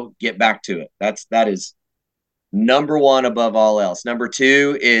battle, get back to it. That is number 1 above all else. Number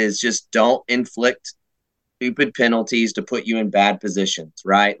 2 is just don't inflict stupid penalties to put you in bad positions,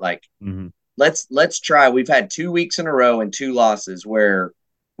 right? Like let's try. We've had 2 weeks in a row and 2 losses where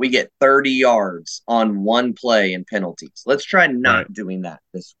we get 30 yards on 1 play in penalties. Let's try not doing that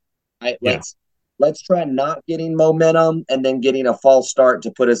this week. Right? Let's try not getting momentum and then getting a false start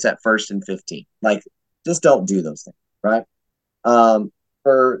to put us at 1st and 15. Like, just don't do those things, right?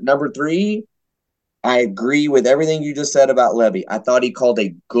 For number 3, I agree with everything you just said about Lebby. I thought he called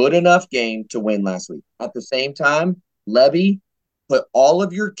a good enough game to win last week. At the same time, Lebby, put all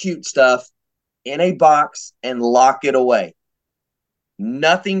of your cute stuff in a box and lock it away.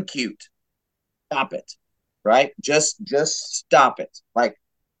 Nothing cute. Stop it, right? Just stop it. Like,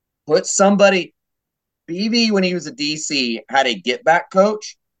 put somebody. BV, when he was a DC, had a get back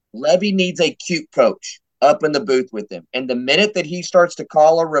coach. Lebby needs a cute coach up in the booth with him. And the minute that he starts to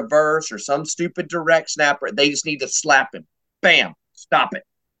call a reverse or some stupid direct snapper, they just need to slap him. Bam. Stop it.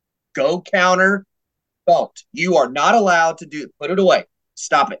 Go counter. Don't. You are not allowed to do it. Put it away.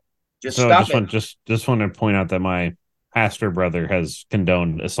 Stop it. Just want to point out that my pastor brother has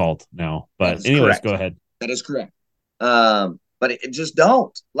condoned assault now. But anyways, correct. Go ahead. That is correct. But just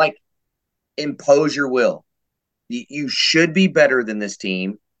don't. Like, impose your will. You should be better than this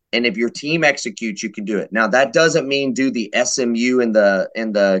team. And if your team executes, you can do it. Now, that doesn't mean do the SMU and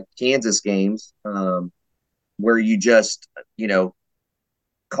the Kansas games where you just,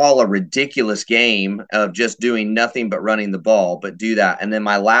 call a ridiculous game of just doing nothing but running the ball, but do that. And then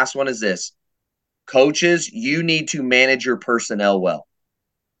my last one is this. Coaches, you need to manage your personnel well.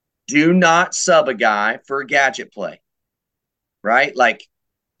 Do not sub a guy for a gadget play, right? Like,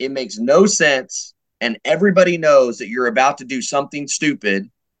 it makes no sense, and everybody knows that you're about to do something stupid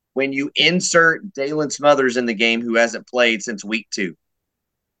when you insert Dalen Smothers in the game who hasn't played since week 2.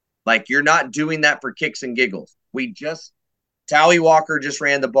 Like, you're not doing that for kicks and giggles. Towie Walker just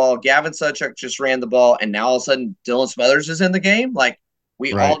ran the ball. Gavin Sudchuk just ran the ball. And now all of a sudden Dylan Smothers is in the game. Like,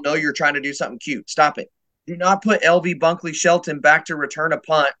 we all know you're trying to do something cute. Stop it. Do not put LV Bunkley Shelton back to return a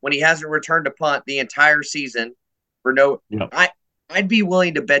punt when he hasn't returned a punt the entire season for no. Yep. I'd be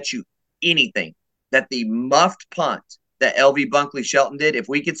willing to bet you anything that the muffed punt that LV Bunkley Shelton did, if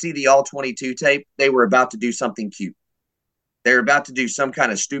we could see the all 22 tape, they were about to do something cute. They're about to do some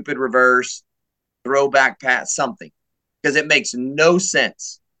kind of stupid reverse, throwback pass, something. Because it makes no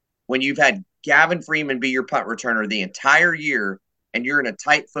sense when you've had Gavin Freeman be your punt returner the entire year and you're in a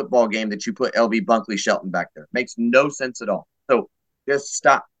tight football game that you put LV Bunkley Shelton back there. Makes no sense at all. So just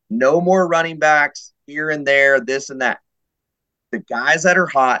stop. No more running backs here and there, this and that. The guys that are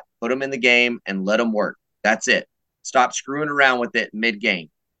hot, put them in the game and let them work. That's it. Stop screwing around with it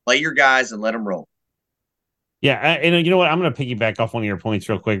mid-game. Play your guys and let them roll. Yeah, and you know what? I'm going to piggyback off one of your points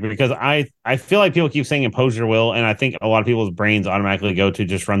real quick because I feel like people keep saying impose your will, and I think a lot of people's brains automatically go to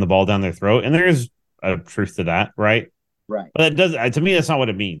just run the ball down their throat, and there is a truth to that, right? Right. But it does to me. That's not what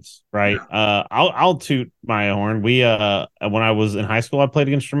it means, right? I'll toot my horn. We when I was in high school, I played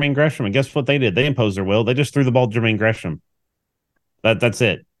against Jermaine Gresham, and guess what they did? They imposed their will. They just threw the ball to Jermaine Gresham. That's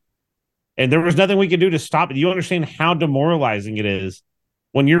it. And there was nothing we could do to stop it. You understand how demoralizing it is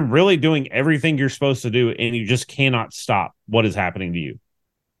when you're really doing everything you're supposed to do, and you just cannot stop what is happening to you.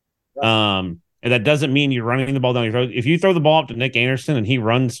 And that doesn't mean you're running the ball down your throat. If you throw the ball up to Nick Anderson and he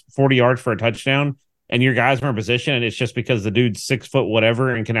runs 40 yards for a touchdown, and your guys are in position, and it's just because the dude's 6 foot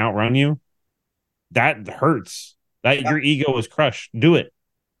whatever and can outrun you, that hurts. That your ego is crushed. Do it.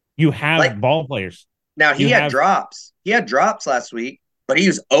 You have ball players. Now he had drops. He had drops last week, but he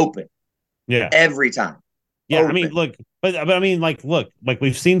was open. Yeah. Every time. Yeah. Open. I mean, look, but I mean, look,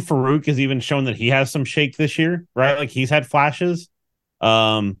 we've seen Farouk has even shown that he has some shake this year, right? Like he's had flashes.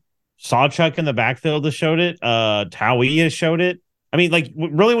 Sawchuck in the backfield has showed it. Towie has showed it. I mean, like,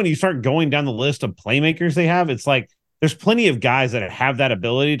 really, when you start going down the list of playmakers they have, it's like there's plenty of guys that have that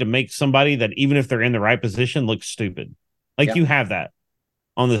ability to make somebody that, even if they're in the right position, look stupid. Like, you have that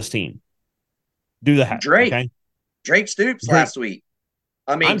on this team. Do that. Drake. Okay? Drake Stoops last week.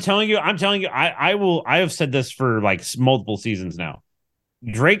 I mean, I'm telling you, I have said this for like multiple seasons now.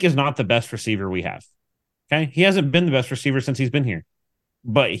 Drake is not the best receiver we have. Okay. He hasn't been the best receiver since he's been here,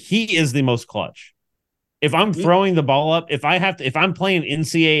 but he is the most clutch. If I'm throwing the ball up, if I'm playing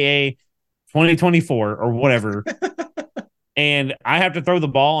NCAA 2024 or whatever, and I have to throw the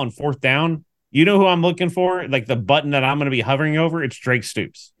ball on 4th down, you know who I'm looking for? Like the button that I'm going to be hovering over, it's Drake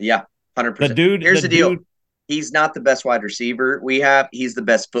Stoops. Yeah, 100%. The dude. Here's the deal. He's not the best wide receiver we have. He's the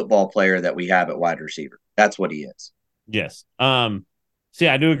best football player that we have at wide receiver. That's what he is. Yes. So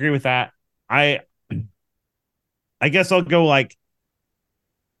yeah, I do agree with that. I guess I'll go like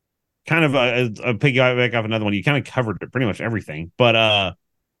kind of a piggyback off another one. You kind of covered it, pretty much everything, but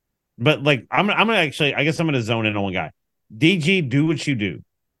like I'm gonna actually, I guess I'm gonna zone in on one guy. DG, do what you do,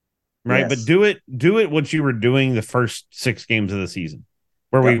 right? Yes. But do it what you were doing the first 6 games of the season,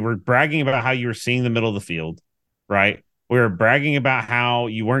 where we were bragging about how you were seeing the middle of the field, right? We were bragging about how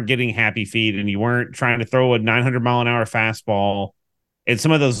you weren't getting happy feet and you weren't trying to throw a 900-mile-an-hour fastball. And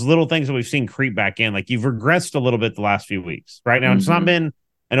some of those little things that we've seen creep back in, like you've regressed a little bit the last few weeks. Right now, It's not been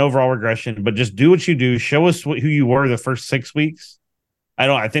an overall regression, but just do what you do. Show us who you were the first 6 weeks.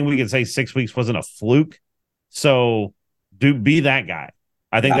 I think we can say 6 weeks wasn't a fluke. So be that guy.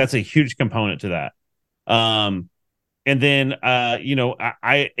 I think that's a huge component to that. And then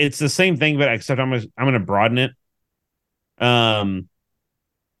it's the same thing, but except I'm going to broaden it. Well,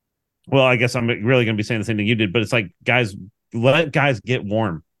 I guess I'm really going to be saying the same thing you did, but it's like, guys, let guys get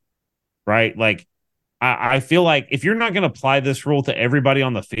warm, right? Like, I feel like if you're not going to apply this rule to everybody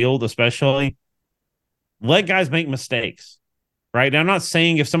on the field, especially, let guys make mistakes, right? Now, I'm not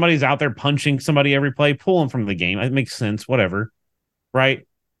saying if somebody's out there punching somebody every play, pull them from the game. It makes sense, whatever, right?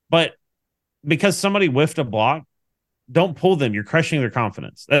 But because somebody whiffed a block, don't pull them. You're crushing their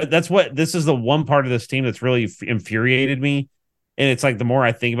confidence. This is the one part of this team that's really infuriated me. And it's like, the more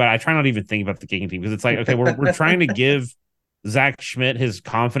I think about it, I try not to even think about the kicking team, because it's like, okay, we're trying to give Zach Schmidt his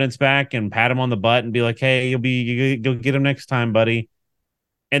confidence back and pat him on the butt and be like, hey, you'll get him next time, buddy.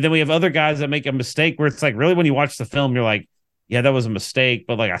 And then we have other guys that make a mistake where it's like, really, when you watch the film, you're like, yeah, that was a mistake,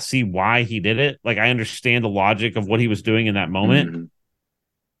 but like, I see why he did it. Like, I understand the logic of what he was doing in that moment.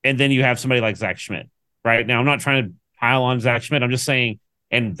 And then you have somebody like Zach Schmidt, right? Now, I'm not trying to pile on Zach Schmidt. I'm just saying,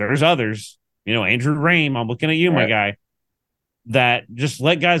 and there's others, Andrew Rame, I'm looking at you, my guy, that just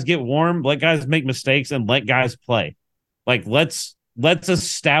let guys get warm, let guys make mistakes, and let guys play. Like, let's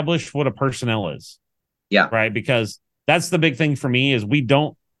establish what a personnel is. Yeah. Right. Because that's the big thing for me is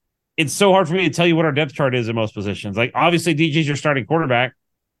it's so hard for me to tell you what our depth chart is in most positions. Like, obviously DJ's your starting quarterback.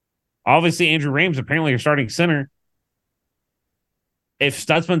 Obviously Andrew Rame's apparently your starting center. If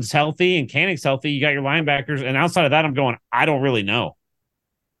Stutzman's healthy and Canick's healthy, you got your linebackers. And outside of that, I'm going, I don't really know.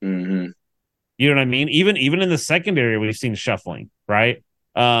 You know what I mean? Even in the secondary, we've seen shuffling, right?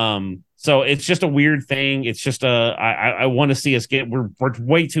 So it's just a weird thing. It's just I want to see us we're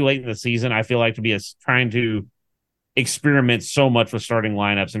way too late in the season, I feel like, to be trying to experiment so much with starting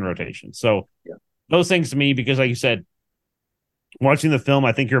lineups and rotations. So those things to me, because like you said, watching the film,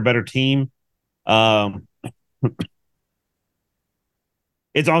 I think you're a better team.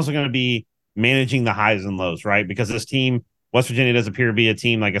 It's also going to be managing the highs and lows, right? Because this team, West Virginia, does appear to be a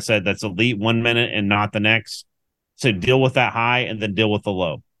team, like I said, that's elite 1 minute and not the next. So deal with that high and then deal with the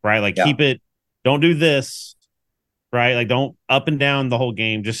low, right? Like, keep it, don't do this, right? Like, don't up and down the whole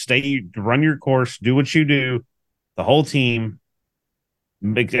game. Just run your course, do what you do, the whole team,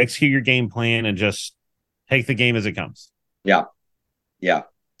 execute your game plan, and just take the game as it comes. Yeah.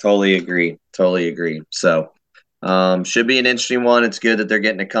 Totally agree. So, Should be an interesting one. It's good that they're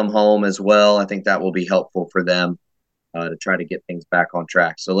getting to come home as well. I think that will be helpful for them to try to get things back on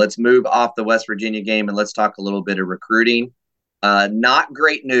track. So let's move off the West Virginia game and let's talk a little bit of recruiting. Not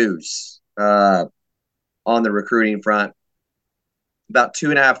great news on the recruiting front. About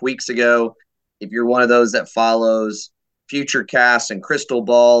 2.5 weeks ago, if you're one of those that follows future casts and crystal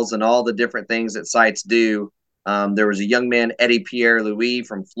balls and all the different things that sites do, there was a young man, Eddie Pierre-Louis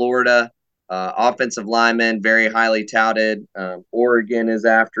from Florida, offensive lineman, very highly touted. Oregon is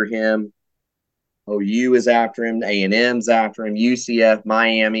after him. OU is after him. A&M's after him. UCF,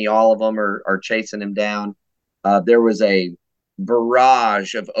 Miami, all of them are chasing him down. There was a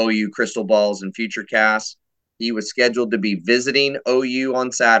barrage of OU crystal balls and future casts. He was scheduled to be visiting OU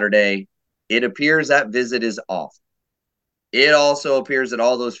on Saturday. It appears that visit is off. It also appears that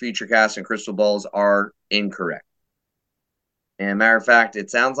all those future casts and crystal balls are incorrect. And matter of fact,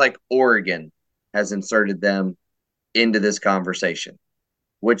 it sounds like Oregon has inserted them into this conversation,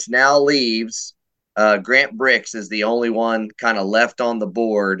 which now leaves Grant Brix is the only one kind of left on the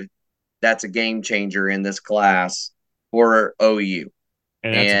board that's a game changer in this class for OU.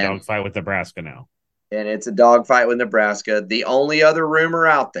 And that's a dogfight with Nebraska now. And it's a dogfight with Nebraska. The only other rumor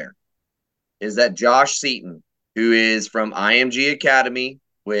out there is that Josh Seaton, who is from IMG Academy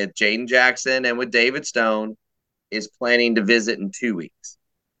with Jaden Jackson and with David Stone, is planning to visit in 2 weeks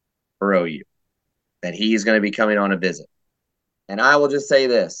for OU. That he's going to be coming on a visit. And I will just say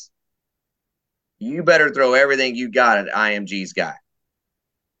this. You better throw everything you got at IMG's guy.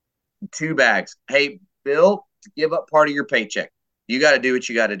 2 bags. Hey, Bill, give up part of your paycheck. You got to do what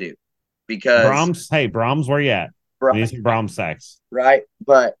you got to do. Because Brahms, where you at? We need some Brahms sacks. Right.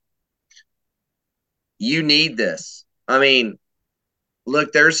 But you need this. I mean,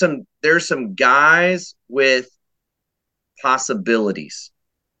 look, there's some guys with possibilities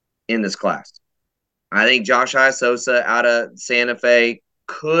in this class. I think Josh Isosa out of Santa Fe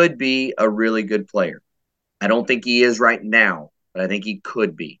could be a really good player. I don't think he is right now, but I think he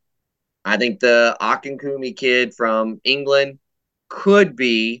could be. I think the Akinkumi kid from England could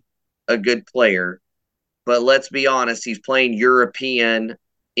be a good player, but let's be honest, he's playing European,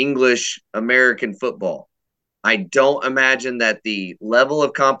 English, American football. I don't imagine that the level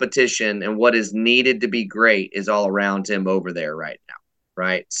of competition and what is needed to be great is all around him over there right now,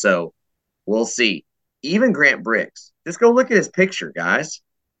 right? So we'll see. Even Grant Brix, just go look at his picture, guys.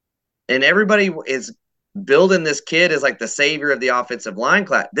 And everybody is building this kid as like the savior of the offensive line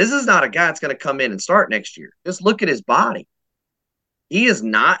class. This is not a guy that's going to come in and start next year. Just look at his body. He is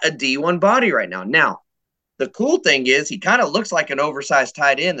not a D1 body right now. Now, the cool thing is he kind of looks like an oversized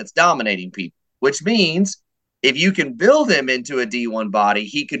tight end that's dominating people, which means if you can build him into a D1 body,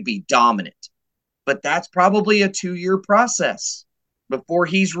 he could be dominant. But that's probably a 2-year process before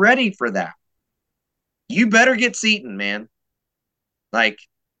he's ready for that. You better get Seaton, man. Like,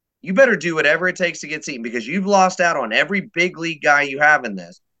 you better do whatever it takes to get Seaton because you've lost out on every big league guy you have in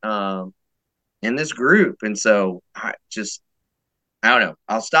this group. And so I don't know.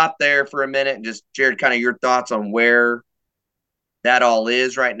 I'll stop there for a minute and just share kind of your thoughts on where that all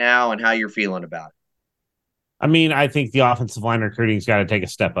is right now and how you're feeling about it. I mean, I think the offensive line recruiting's got to take a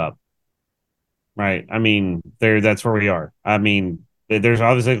step up. Right. I mean, that's where we are. I mean, there's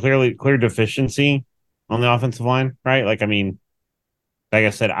obviously a clear deficiency on the offensive line, right? Like, I mean, like I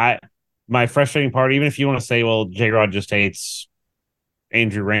said, my frustrating part, even if you want to say, well, J-Rod just hates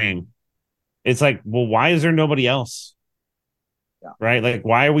Andrew Rain, it's like, well, why is there nobody else? Yeah. Right? Like,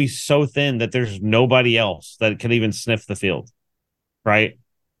 why are we so thin that there's nobody else that can even sniff the field? Right?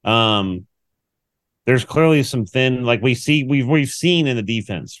 There's clearly some thin, like we've seen in the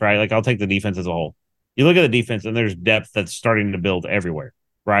defense, right? Like, I'll take the defense as a whole. You look at the defense and there's depth that's starting to build everywhere,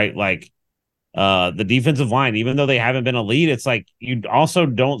 right? Like, the defensive line, even though they haven't been elite, it's like you also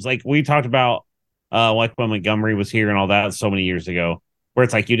don't, like we talked about like when Montgomery was here and all that so many years ago, where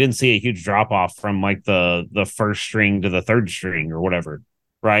it's like you didn't see a huge drop off from like the first string to the third string or whatever,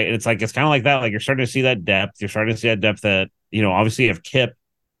 right? And it's like it's kind of like that. Like you're starting to see that depth. You're starting to see that depth that, you know, obviously you have Kip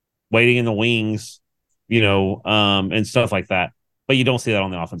waiting in the wings, you know, and stuff like that. But you don't see that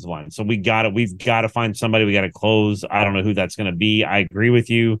on the offensive line. So we've got to find somebody. We got to close. I don't know who that's going to be. I agree with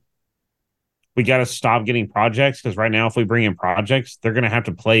you. We got to stop getting projects because right now, if we bring in projects, they're going to have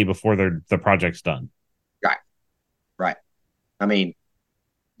to play before the project's done. Right. I mean,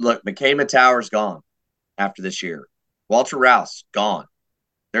 look, McKay Tower's gone after this year. Walter Rouse gone.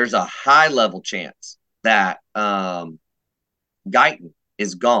 There's a high level chance that Guyton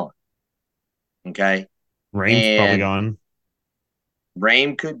is gone. Okay, Rain's probably gone.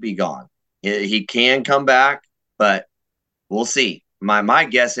 Rain could be gone. He can come back, but we'll see. My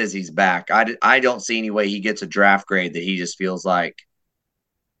guess is he's back. I don't see any way he gets a draft grade that he just feels like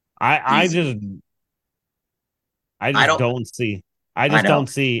I he's. just I I just don't. don't see. I I just know don't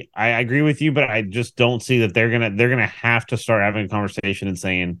see. I agree with you, but I just don't see that they're gonna have to start having a conversation and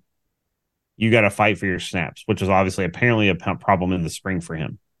saying you got to fight for your snaps, which is obviously apparently a problem in the spring for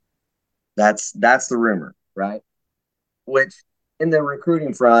him. that's the rumor, right? Which in the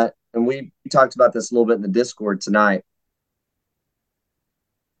recruiting front, and we talked about this a little bit in the Discord tonight.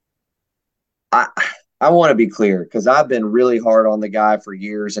 I I want to be clear because I've been really hard on the guy for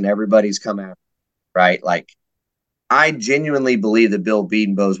years, and everybody's come after, right? Like I genuinely believe that Bill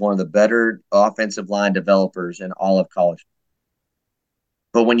Bedenbaugh is one of the better offensive line developers in all of college.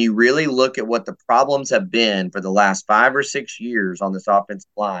 But when you really look at what the problems have been for the last 5 or 6 years on this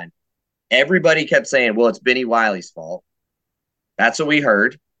offensive line, everybody kept saying, well, it's Benny Wiley's fault. That's what we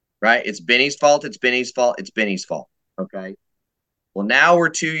heard, right? It's Benny's fault. It's Benny's fault. It's Benny's fault. Okay. Well, now we're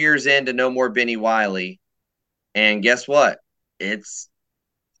 2 years into no more Benny Wiley. And guess what? It's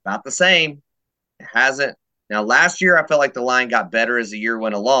not the same. It hasn't. Now, last year, I felt like the line got better as the year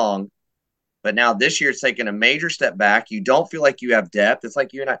went along. But now this year, it's taken a major step back. You don't feel like you have depth. It's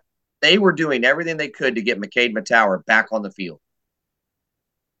like you and I. They were doing everything they could to get McCade Mattower back on the field,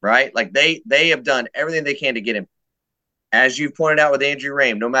 right? Like they have done everything they can to get him. As you've pointed out with Andrew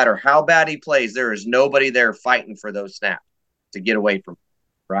Rame, no matter how bad he plays, there is nobody there fighting for those snaps to get away from him,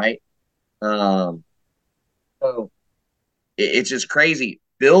 right? So it's just crazy.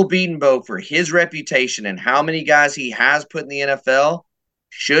 Bill Bedenbaugh, for his reputation and how many guys he has put in the NFL,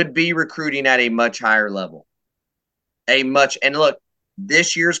 should be recruiting at a much higher level. And look,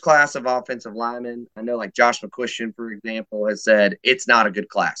 this year's class of offensive linemen, I know like Josh McCuistion, for example, has said it's not a good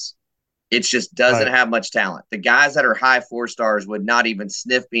class. It just doesn't have much talent. The guys that are high 4-stars would not even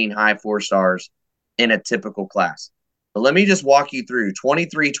sniff being high 4-stars in a typical class. But let me just walk you through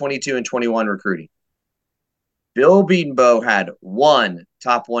 23, 22, and 21 recruiting. Bill Bedenbaugh had one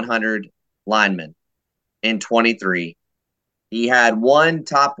top 100 lineman in 23. He had one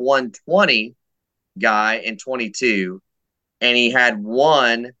top 120 guy in 22, and he had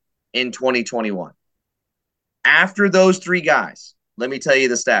one in 2021. After those three guys, let me tell you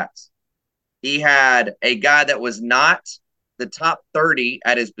the stats. He had a guy that was not the top 30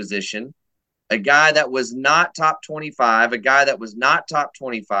 at his position, a guy that was not top 25, a guy that was not top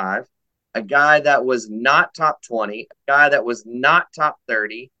 25, a guy that was not top 20, a guy that was not top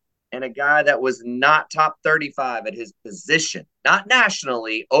 30, and a guy that was not top 35 at his position, not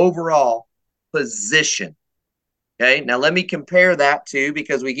nationally, overall position. Okay, now let me compare that to,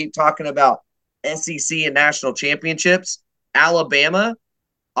 because we keep talking about SEC and national championships. Alabama,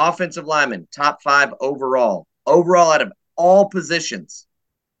 offensive lineman, top 5 overall. Overall out of all positions.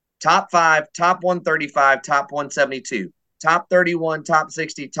 Top 5, top 135, top 172, top 31, top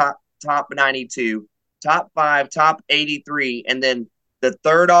 60, top 92, top 5, top 83. And then the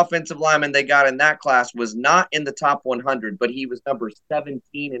third offensive lineman they got in that class was not in the top 100, but he was number 17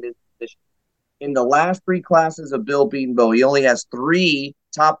 in his position. In the last 3 classes of Bill Bedenbaugh, he only has 3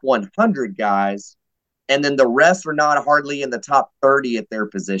 top 100 guys, and then the rest are not hardly in the top 30 at their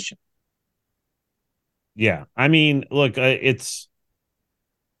position. Yeah, I mean, look, it's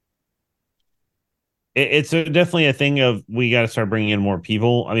definitely a thing of we got to start bringing in more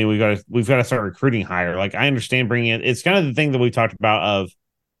people. I mean, we've got to start recruiting higher. Like I understand bringing in. It's kind of the thing that we talked about of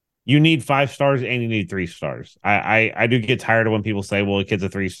you need 5 stars and you need 3 stars. I do get tired of when people say, "Well, a kid's a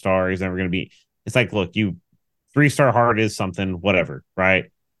 3-star, he's never going to be." It's like, look, you 3-star heart is something, whatever,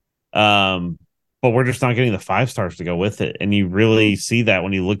 right? But we're just not getting the 5 stars to go with it, and you really see that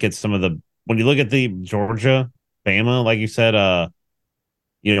when you look at the Georgia, Bama, like you said,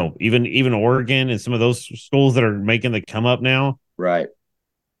 even Oregon and some of those schools that are making the come up now. Right.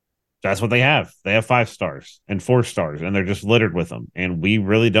 That's what they have. They have 5 stars and 4 stars, and they're just littered with them. And we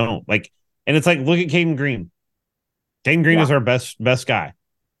really don't like. And it's like, look at Caden Green. Caden Green is our best guy,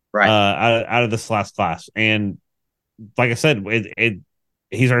 right? Out of this last class. And like I said,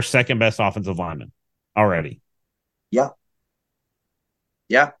 he's our second best offensive lineman already. Yeah.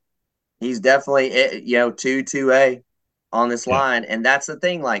 He's definitely 2A on this line, and that's the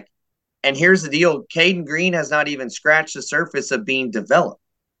thing. Like, and here's the deal: Caden Green has not even scratched the surface of being developed.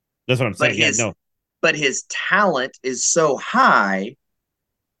 That's what I'm saying. But his talent is so high,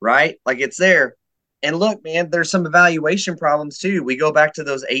 right? Like it's there. And look, man, there's some evaluation problems too. We go back to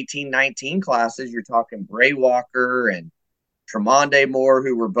those 18-19 classes. You're talking Bray Walker and Tremonde Moore,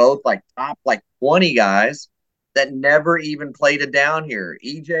 who were both like top 20 guys that never even played a down here.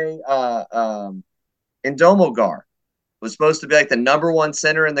 EJ Indomogar was supposed to be like the number 1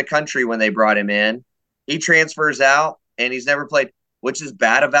 center in the country when they brought him in. He transfers out and he's never played. which is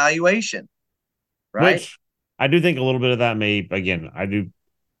bad evaluation, right? Which I do think a little bit of that I do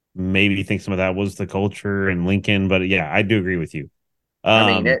maybe think some of that was the culture in Lincoln, but yeah, I do agree with you.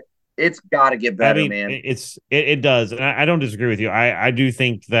 I mean, Um, it's got to get better, man. it does, and I don't disagree with you. I do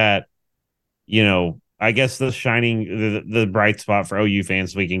think that I guess the bright spot for OU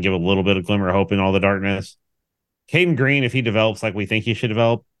fans, so we can give a little bit of glimmer of hope in all the darkness. Caden Green, if he develops like we think he should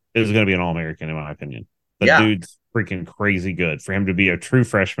develop, is going to be an All American in my opinion. The Yeah. dude's freaking crazy good for him to be a true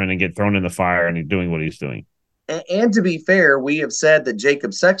freshman and get thrown in the fire and he's doing what he's doing. And to be fair, we have said that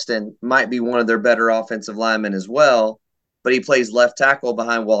Jacob Sexton might be one of their better offensive linemen as well, but he plays left tackle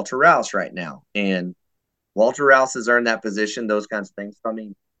behind Walter Rouse right now. And Walter Rouse has earned that position, those kinds of things. I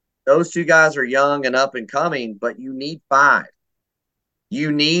mean, those two guys are young and up and coming, but you need five.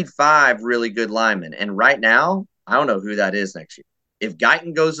 You need five really good linemen. And right now, I don't know who that is next year. If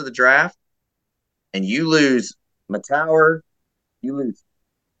Guyton goes to the draft and you lose Matower, you lose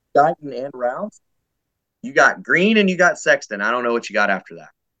Guyton and Rouse, you got Green and you got Sexton. I don't know what you got after that.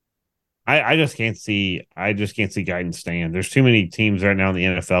 I just can't see guidance staying. There's too many teams right now in the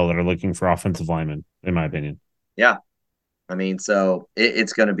NFL that are looking for offensive linemen, in my opinion. Yeah. I mean, so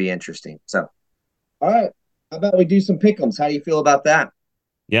it's going to be interesting. So, all right. How about we do some pick'ems? How do you feel about that?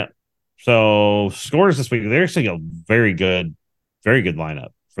 Yeah. So scores this week, they're actually a very good lineup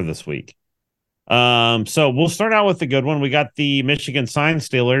for this week. So we'll start out with the good one. We got the Michigan Sign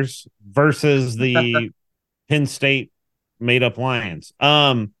Stealers versus the Penn State made up Lions.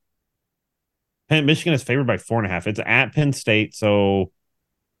 Michigan is favored by 4.5. It's at Penn State, so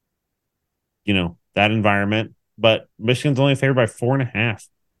that environment. But Michigan's only favored by 4.5.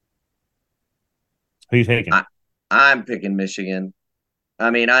 Who are you taking? I'm picking Michigan.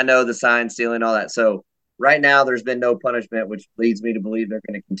 I mean, I know the sign stealing, all that. So right now, there's been no punishment, which leads me to believe they're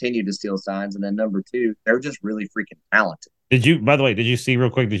going to continue to steal signs. And then number two, they're just really freaking talented. By the way, did you see real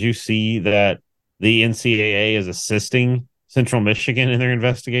quick? Did you see that the NCAA is assisting Central Michigan in their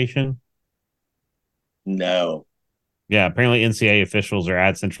investigation? No. Yeah, apparently NCAA officials are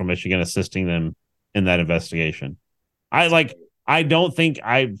at Central Michigan assisting them in that investigation. I don't think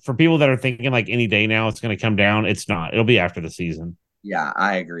for people that are thinking like any day now it's going to come down, it's not. It'll be after the season. Yeah,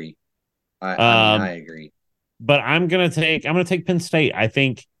 I agree. I agree. But I'm gonna take Penn State. I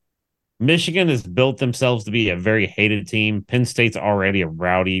think Michigan has built themselves to be a very hated team. Penn State's already a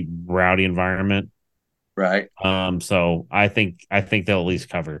rowdy environment. Right. So I think they'll at least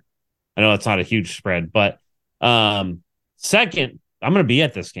cover. I know it's not a huge spread, but second, I'm gonna be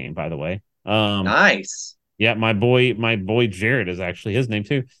at this game, by the way. Nice. Yeah, my boy Jared is actually his name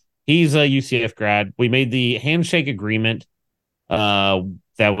too. He's a UCF grad. We made the handshake agreement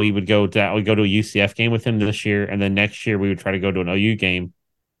that we would go to a UCF game with him this year, and then next year we would try to go to an OU game.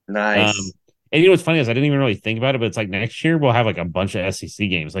 Nice. And what's funny is I didn't even really think about it, but it's like next year we'll have like a bunch of SEC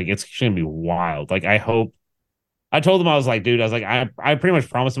games. Like it's gonna be wild. Like I told him, I was like, dude, I pretty much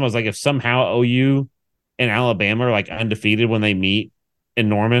promised him, I was like, if somehow OU and Alabama are like undefeated when they meet in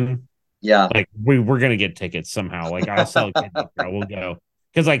Norman, yeah, like we're gonna get tickets somehow. Like I'll sell a ticket, bro. We'll go.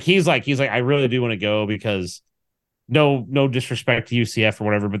 Because like he's like, I really do want to go because no disrespect to UCF or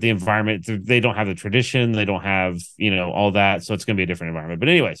whatever, but the environment, they don't have the tradition, they don't have, all that. So it's gonna be a different environment. But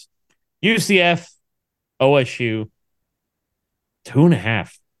anyways, UCF, OSU,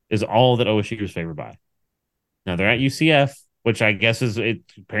 2.5 is all that OSU is favored by. Now they're at UCF, which I guess it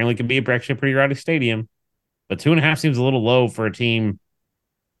apparently can be actually a pretty rowdy stadium, but 2.5 seems a little low for a team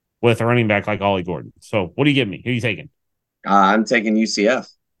with a running back like Ollie Gordon. So what do you give me? Who are you taking? I'm taking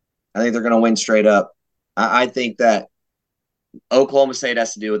UCF. I think they're going to win straight up. I think that Oklahoma State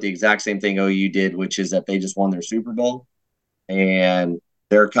has to do with the exact same thing OU did, which is that they just won their Super Bowl, and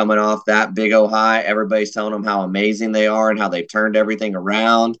they're coming off that big O high. Everybody's telling them how amazing they are and how they've turned everything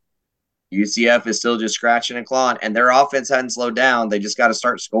around. UCF is still just scratching and clawing, and their offense hadn't slowed down. They just got to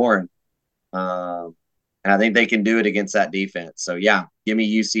start scoring. And I think they can do it against that defense. So, yeah, give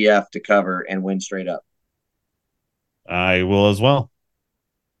me UCF to cover and win straight up. I will as well.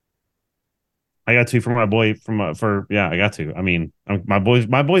 I got to for my boy I got to. I mean, my boy's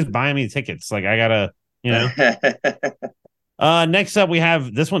buying me tickets. Like I gotta, next up we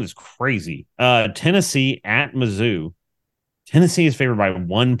have, this one is crazy. Tennessee at Mizzou. Tennessee is favored by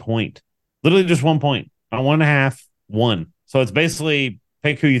 1 point. Literally just 1 point. On 1.5, 1. So it's basically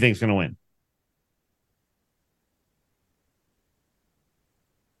pick who you think is going to win.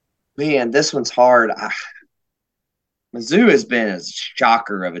 Man, this one's hard. Mizzou has been a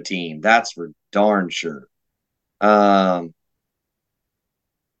shocker of a team. That's for darn sure. I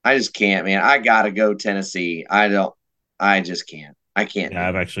just can't, man. I gotta go Tennessee. I just can't. I can't. Yeah,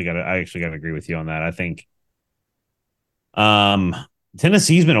 I actually gotta agree with you on that. I think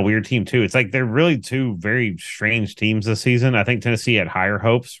Tennessee's been a weird team too. It's like they're really two very strange teams this season. I think Tennessee had higher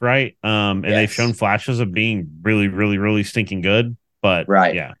hopes, right? And they've shown flashes of being really, really, really stinking good. But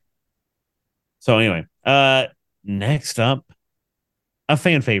yeah. So anyway, next up, a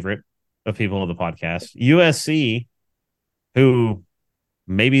fan favorite of people of the podcast, USC, who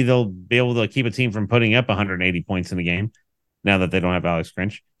maybe they'll be able to keep a team from putting up 180 points in a game now that they don't have Alex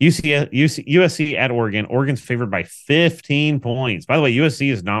Grinch. USC at Oregon. Oregon's favored by 15 points. By the way,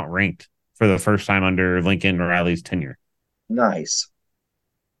 USC is not ranked for the first time under Lincoln Riley's tenure. Nice.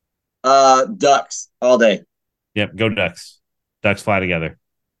 Ducks all day. Yep, go Ducks. Ducks fly together.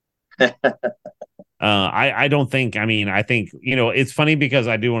 I don't think, I think, it's funny because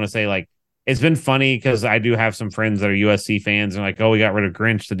I do want to say, like, it's been funny because I do have some friends that are USC fans and like, oh, we got rid of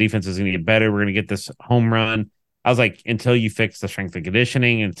Grinch. The defense is going to get better. We're going to get this home run. I was like, until you fix the strength and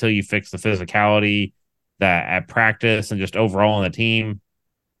conditioning, until you fix the physicality that at practice and just overall on the team,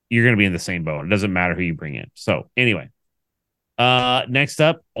 you're going to be in the same boat. It doesn't matter who you bring in. So anyway, next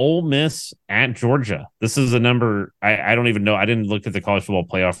up, Ole Miss at Georgia. This is a number I don't even know. I didn't look at the college football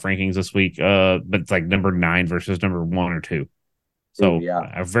playoff rankings this week, but it's like number 9 versus number 1 or 2. So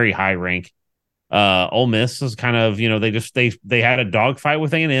a very high rank. Ole Miss is kind of, they had a dogfight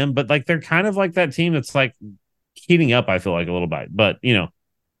with A&M, but like they're kind of like that team that's like heating up, I feel like a little bit. But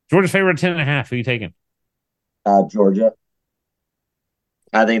Georgia's favorite 10.5. Who are you taking? Georgia.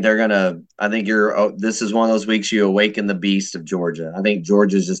 I think this is one of those weeks you awaken the beast of Georgia. I think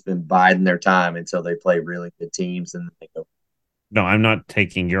Georgia's just been biding their time until they play really good teams and they go. No, I'm not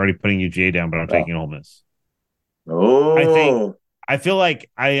taking, you're already putting UGA down, but I'm taking Ole Miss. Oh, I feel like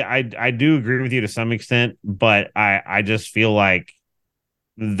I do agree with you to some extent, but I just feel like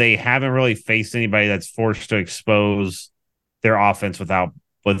they haven't really faced anybody that's forced to expose their offense without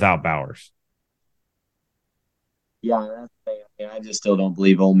Bowers. Yeah, that's the thing. I just still don't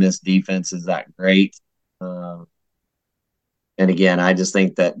believe Ole Miss defense is that great. And again, I just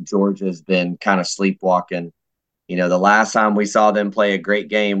think that Georgia's been kind of sleepwalking. The last time we saw them play a great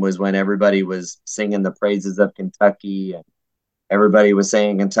game was when everybody was singing the praises of Kentucky and everybody was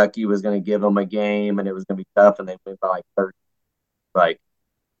saying Kentucky was going to give them a game and it was going to be tough, and they went by like 30. Like,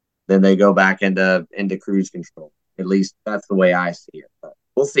 then they go back into cruise control. At least that's the way I see it. But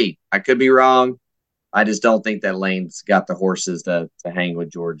we'll see. I could be wrong. I just don't think that Lane's got the horses to hang with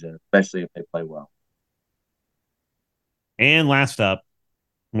Georgia, especially if they play well. And last up,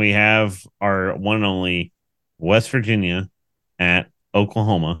 we have our one and only West Virginia at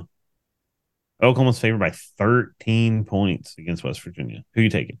Oklahoma. Oklahoma's favored by 13 points against West Virginia. Who are you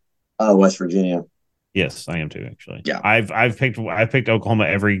taking? West Virginia. Yes, I am too, actually. Yeah. I've picked Oklahoma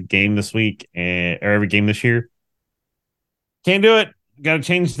every game this week or every game this year. Can't do it. Got to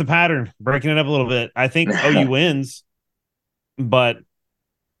change the pattern, breaking it up a little bit. I think OU wins, but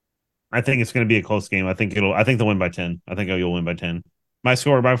I think it's going to be a close game. I think they'll win by 10. I think OU will win by 10. My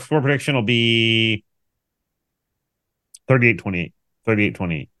score prediction will be 38-28.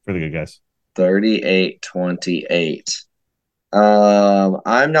 38-28 for the good guys. 38-28.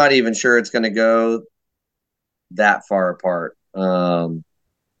 I'm not even sure it's going to go that far apart.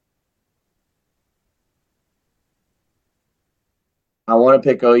 I want to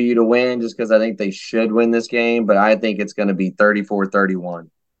pick OU to win just because I think they should win this game, but I think it's going to be 34-31.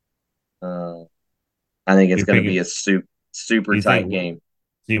 I think it's going to be a super tight game.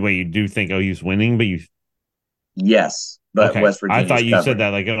 Wait, you do think OU's winning, but yes, but okay. West Virginia. I thought you said that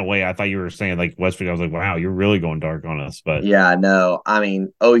like in a way. I thought you were saying like West Virginia. I was like, wow, you're really going dark on us. But yeah, no, I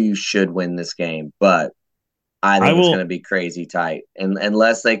mean OU should win this game, but I think it's going to be crazy tight, and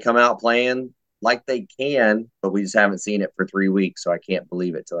unless they come out playing like they can, but we just haven't seen it for 3 weeks, so I can't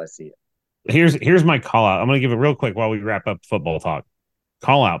believe it till I see it. Here's my call out. I'm going to give it real quick while we wrap up football talk.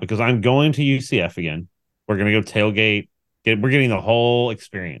 Call out because I'm going to UCF again. We're going to go tailgate. We're getting the whole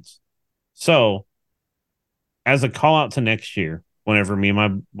experience. So, as a call out to next year, whenever me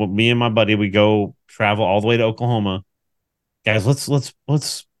and my buddy we go travel all the way to Oklahoma, guys,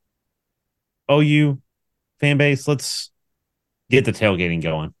 let's OU fan base, let's get the tailgating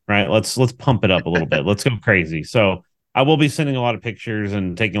going, right? Let's pump it up a little bit. Let's go crazy. So I will be sending a lot of pictures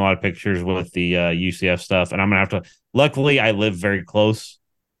and taking a lot of pictures with the UCF stuff, and I'm gonna have to. Luckily, I live very close,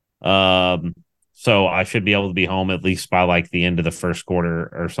 so I should be able to be home at least by like the end of the first quarter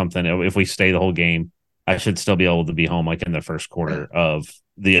or something. If we stay the whole game, I should still be able to be home like in the first quarter of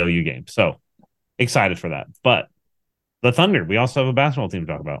the OU game. So excited for that. But the Thunder, we also have a basketball team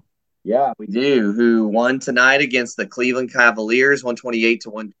to talk about. Yeah, we do. Who won tonight against the Cleveland Cavaliers,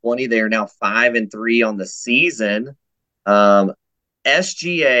 128-120. They are now 5-3 on the season.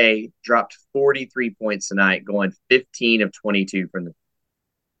 SGA dropped 43 points tonight, going 15 of 22 from the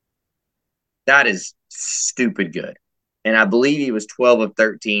That is stupid good. And I believe he was 12 of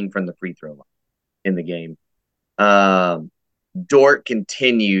 13 from the free throw line in the game. Dort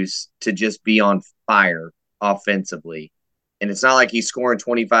continues to just be on fire offensively. And it's not like he's scoring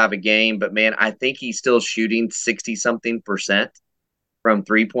 25 a game, but man, I think he's still shooting 60 something percent from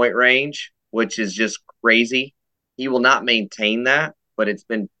 3-point range, which is just crazy. He will not maintain that, but it's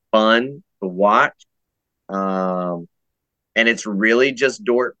been fun to watch. And it's really just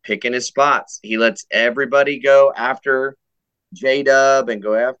Dort picking his spots. He lets everybody go after J-Dub and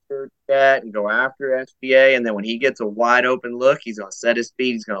go after Chet and go after SBA. And then when he gets a wide open look, he's going to set his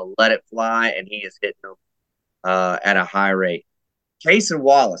feet. He's going to let it fly, and he is hitting them at a high rate. Case and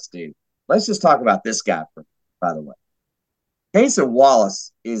Wallace, dude. Let's just talk about this guy, by the way. Case and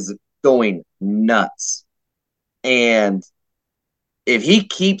Wallace is going nuts. And if he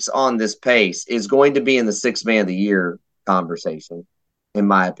keeps on this pace, is going to be in the sixth man of the year conversation, in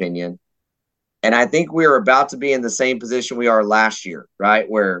my opinion. And I think we're about to be in the same position we are last year, right?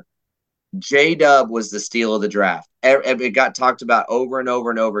 Where J-Dub was the steal of the draft. It got talked about over and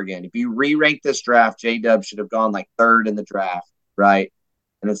over and over again. If you re-rank this draft, J-Dub should have gone like third in the draft, right?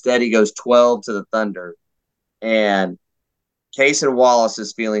 And instead he goes 12 to the Thunder. And Case and Wallace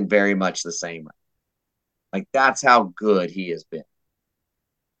is feeling very much the same. Like, that's how good he has been.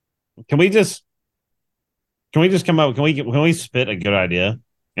 Can we just come up? Can we spit a good idea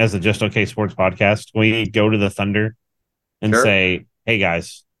as a Just Okay Sports podcast? Can we go to the Thunder and say, hey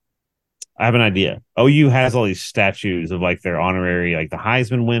guys, I have an idea. OU has all these statues of like their honorary, like the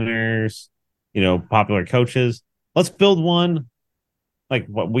Heisman winners, popular coaches. Let's build one. Like,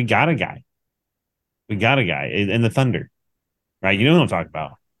 what we got a guy. We got a guy in the Thunder, right? You know who I'm talking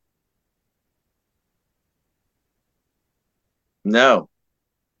about. No.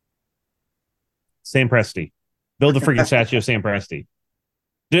 Sam Presti. Build the freaking statue of Sam Presti.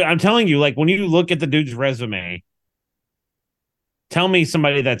 Dude, I'm telling you, like, when you look at the dude's resume, tell me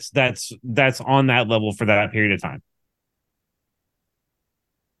somebody that's on that level for that period of time.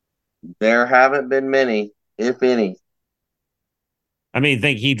 There haven't been many, if any. I mean,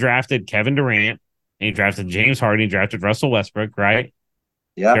 think he drafted Kevin Durant, and he drafted James Harden, he drafted Russell Westbrook, right?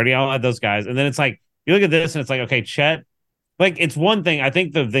 Yeah. He already all had those guys. And then it's like, you look at this and it's like, okay, Chet, like, it's one thing. I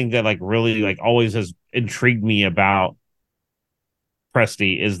think the thing that like really like always has intrigued me about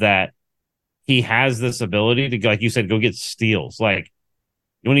Presti is that he has this ability to, like you said, go get steals. Like,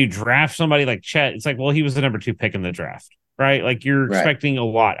 when you draft somebody like Chet, it's like, well, he was the number 2 pick in the draft, right? Like, you're expecting a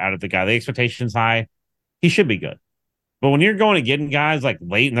lot out of the guy. The expectation's high. He should be good. But when you're going and getting guys like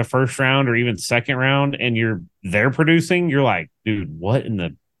late in the first round or even second round and they're producing, you're like, dude, what in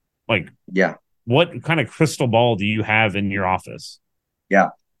the, like, yeah, what kind of crystal ball do you have in your office? Yeah.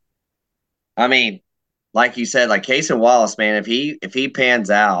 I mean, like you said, like Case and Wallace, man, if he pans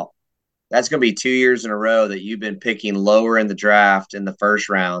out, that's going to be 2 years in a row that you've been picking lower in the draft in the first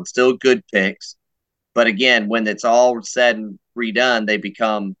round. Still good picks. But again, when it's all said and redone, they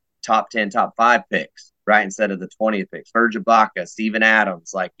become top 10, top 5 picks, right? Instead of the 20th picks. Serge Ibaka, Steven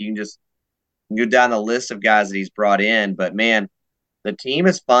Adams. Like, you can just go down the list of guys that he's brought in. But, man, the team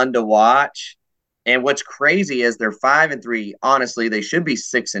is fun to watch. And what's crazy is they're 5-3. Honestly, they should be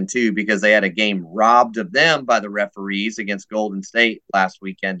 6-2 because they had a game robbed of them by the referees against Golden State last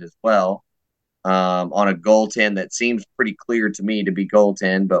weekend as well, on a goaltend that seems pretty clear to me to be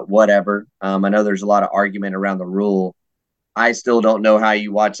goaltend, but whatever. I know there's a lot of argument around the rule. I still don't know how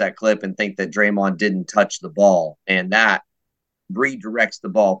you watch that clip and think that Draymond didn't touch the ball, and that redirects the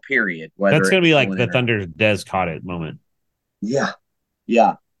ball, period. That's going to be like the Thunder's Dez caught it moment. Yeah.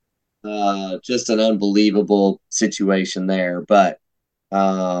 Just an unbelievable situation there. But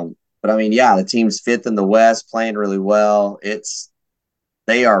I mean, yeah, the team's 5th in the West, playing really well.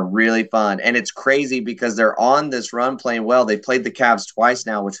 They are really fun. And it's crazy because they're on this run playing well. They played the Cavs twice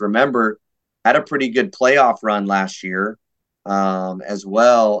now, which, remember, had a pretty good playoff run last year as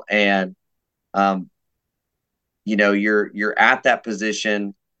well. And, you're at that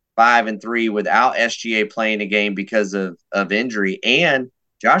position 5-3 without SGA playing a game because of injury. And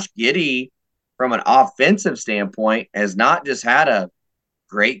Josh Giddey, from an offensive standpoint, has not just had a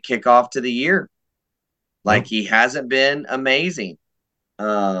great kickoff to the year. Like, he hasn't been amazing.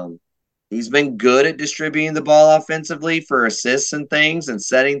 He's been good at distributing the ball offensively for assists and things and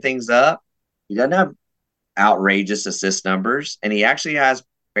setting things up. He doesn't have outrageous assist numbers, and he actually has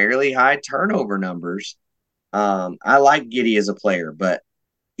fairly high turnover numbers. I like Giddey as a player, but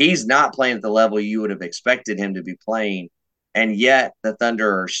he's not playing at the level you would have expected him to be playing. And yet the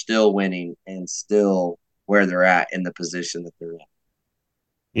Thunder are still winning and still where they're at in the position that they're in.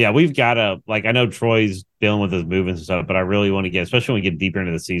 Yeah, we've got to, like, I know Troy's dealing with his movements and stuff, but I really want to get, especially when we get deeper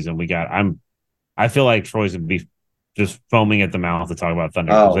into the season, I'm I feel like Troy's gonna be just foaming at the mouth to talk about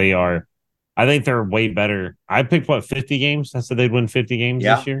Thunder because Oh, they are. I think they're way better. I picked 50 games. I said they'd win 50 games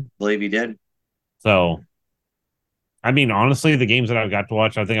yeah, this year. believe you did. So, I mean, honestly, the games that I've got to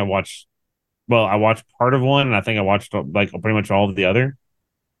watch, I think I watched. Well, I watched part of one, and I think I watched like pretty much all of the other.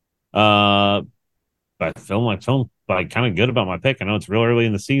 Uh, but feeling like kind of good about my pick. I know it's real early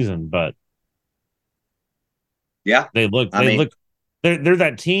in the season, but Yeah, they look I mean, they're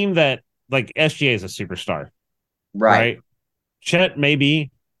that team that like SGA is a superstar, right. right? Chet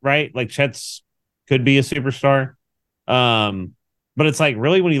maybe, right? Like Chet's could be a superstar. Um, but it's like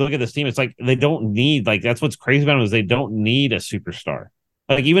really when you look at this team, it's like they don't need like that's what's crazy about them is they don't need a superstar.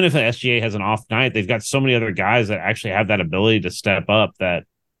 Like even if the SGA has an off night, they've got so many other guys that actually have that ability to step up that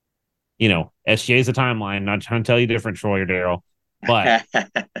SGA is a timeline, not trying to tell you different, Troy or Daryl, but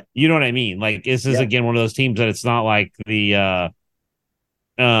you know what I mean? Like this is Yep. again one of those teams that it's not like the I'm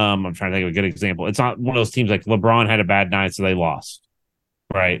trying to think of a good example. It's not one of those teams like LeBron had a bad night, so they lost.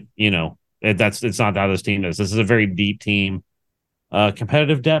 Right. It's not how this team is. This is a very deep team.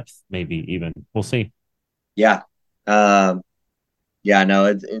 Competitive depth, maybe even. We'll see. Yeah. Yeah, no,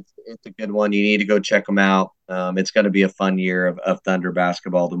 it's a good one. You need to go check them out. It's going to be a fun year of Thunder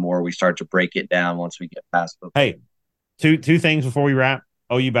basketball. The more we start to break it down, once we get past football. Hey, two things before we wrap.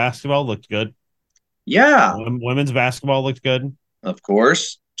 OU basketball looked good. Yeah, Women's basketball looked good. of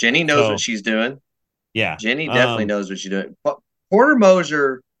course. Jenny knows So what she's doing. yeah, Jenny definitely knows what she's doing. But Porter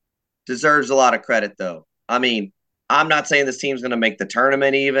Moser deserves a lot of credit, though. I mean, I'm not saying this team's going to make the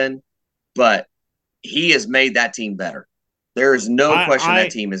tournament even, but he has made that team better. There is no question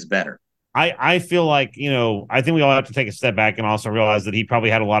that team is better. I feel like I think we all have to take a step back and also realize that he probably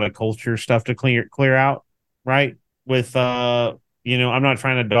had a lot of culture stuff to clear out, right? With I'm not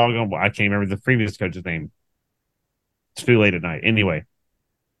trying to dog on. I can't remember the previous coach's name. It's too late at night. Anyway,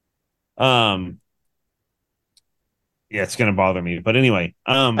 yeah, it's gonna bother me. But anyway,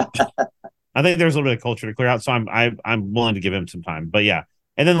 I think there's a little bit of culture to clear out, so I'm willing to give him some time. But yeah,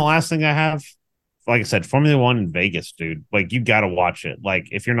 and then the last thing I have, like I said, Formula One in Vegas, dude. Like you got to watch it. Like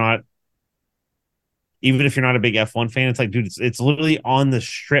even if you're not a big F1 fan, it's like, dude, it's literally on the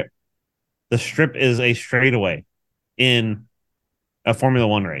strip. The strip is a straightaway in a Formula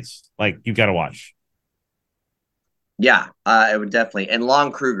One race. Like you got to watch. Yeah, I would definitely. And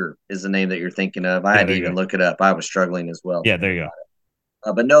Lon Kruger is the name that you're thinking of. I had to even look it up. I was struggling as well. Yeah, there you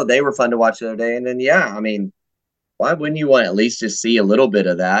go. But no, they were fun to watch the other day. And then, yeah, I mean, why wouldn't you want to at least just see a little bit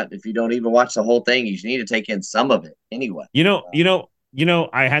of that? If you don't even watch the whole thing, you need to take in some of it anyway.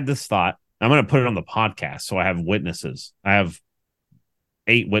 I had this thought. I'm going to put it on the podcast so I have witnesses. I have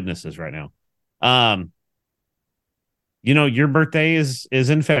 8 witnesses right now. Your birthday is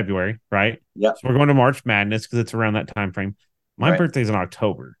in February, right? Yeah. So we're going to March Madness because it's around that time frame. My birthday's in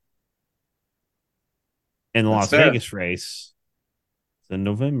October. And the Las Vegas race is in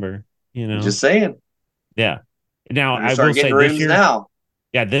November. Just saying. Yeah. Now I will say this year. Now.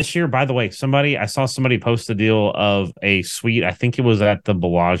 Yeah, this year. By the way, I saw somebody post a deal of a suite. I think it was at the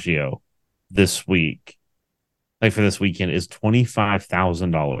Bellagio this week, like for this weekend, is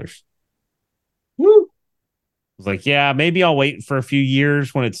 $25,000. Woo! I was like, yeah, maybe I'll wait for a few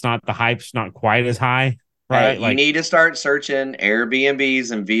years when it's not the hype's not quite as high, right? You need to start searching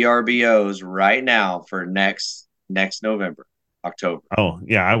Airbnbs and VRBOs right now for next November, October. Oh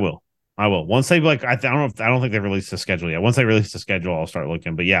yeah, I will. Once they I don't think they've released the schedule yet. Once they release the schedule, I'll start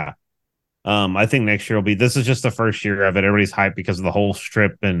looking. But yeah, I think next year will be. This is just the first year of it. Everybody's hyped because of the whole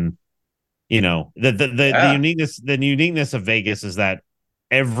strip and the uniqueness of Vegas is that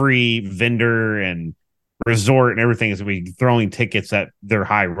every vendor and resort and everything is going to be throwing tickets at their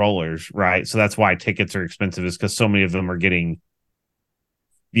high rollers, right? So that's why tickets are expensive, is because so many of them are getting,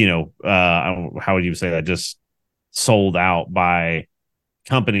 how would you say that? Just sold out by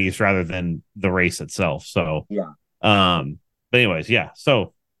companies rather than the race itself. So, yeah. But anyways, yeah.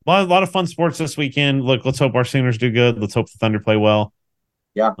 So a lot of fun sports this weekend. Look, let's hope our Sooners do good. Let's hope the Thunder play well.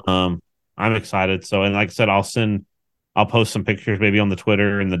 Yeah. I'm excited. So, and like I said, I'll post some pictures maybe on the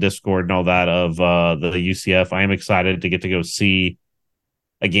Twitter and the Discord and all that of the UCF. I am excited to get to go see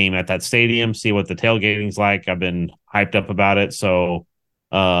a game at that stadium, see what the tailgating's like. I've been hyped up about it. So,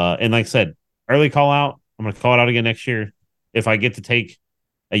 and like I said, early call out. I'm going to call it out again next year. If I get to take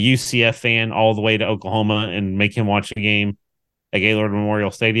a UCF fan all the way to Oklahoma and make him watch a game at Gaylord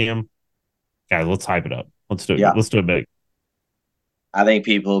Memorial Stadium, guys, let's hype it up. Let's do it. Yeah. Let's do it big. I think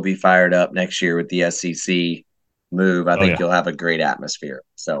people will be fired up next year with the SEC move. I think you'll have a great atmosphere.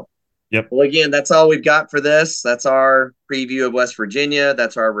 So, yep. Well, again, that's all we've got for this. That's our preview of West Virginia.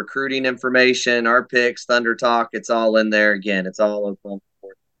 That's our recruiting information, our picks, Thunder Talk. It's all in there. Again, it's all Oklahoma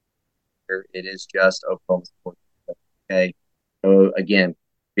sports. longer. It is just Oklahoma Sports. Okay. So again,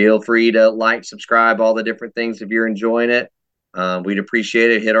 feel free to like, subscribe, all the different things if you're enjoying it. We'd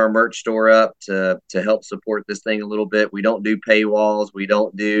appreciate it. Hit our merch store up to help support this thing a little bit. We don't do paywalls. We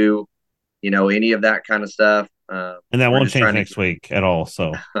don't do, any of that kind of stuff. And that won't change next week at all.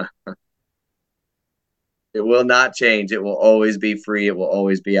 So it will not change. It will always be free. It will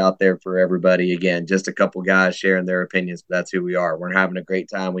always be out there for everybody. Again, just a couple guys sharing their opinions. But that's who we are. We're having a great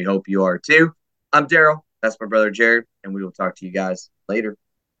time. We hope you are too. I'm Daryl. That's my brother Jared, and we will talk to you guys later.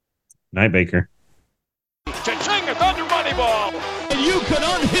 Night, Baker. Cha-ching, a Thunder Moneyball. And you can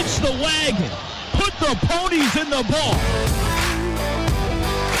unhitch the wagon. Put the ponies in the ball.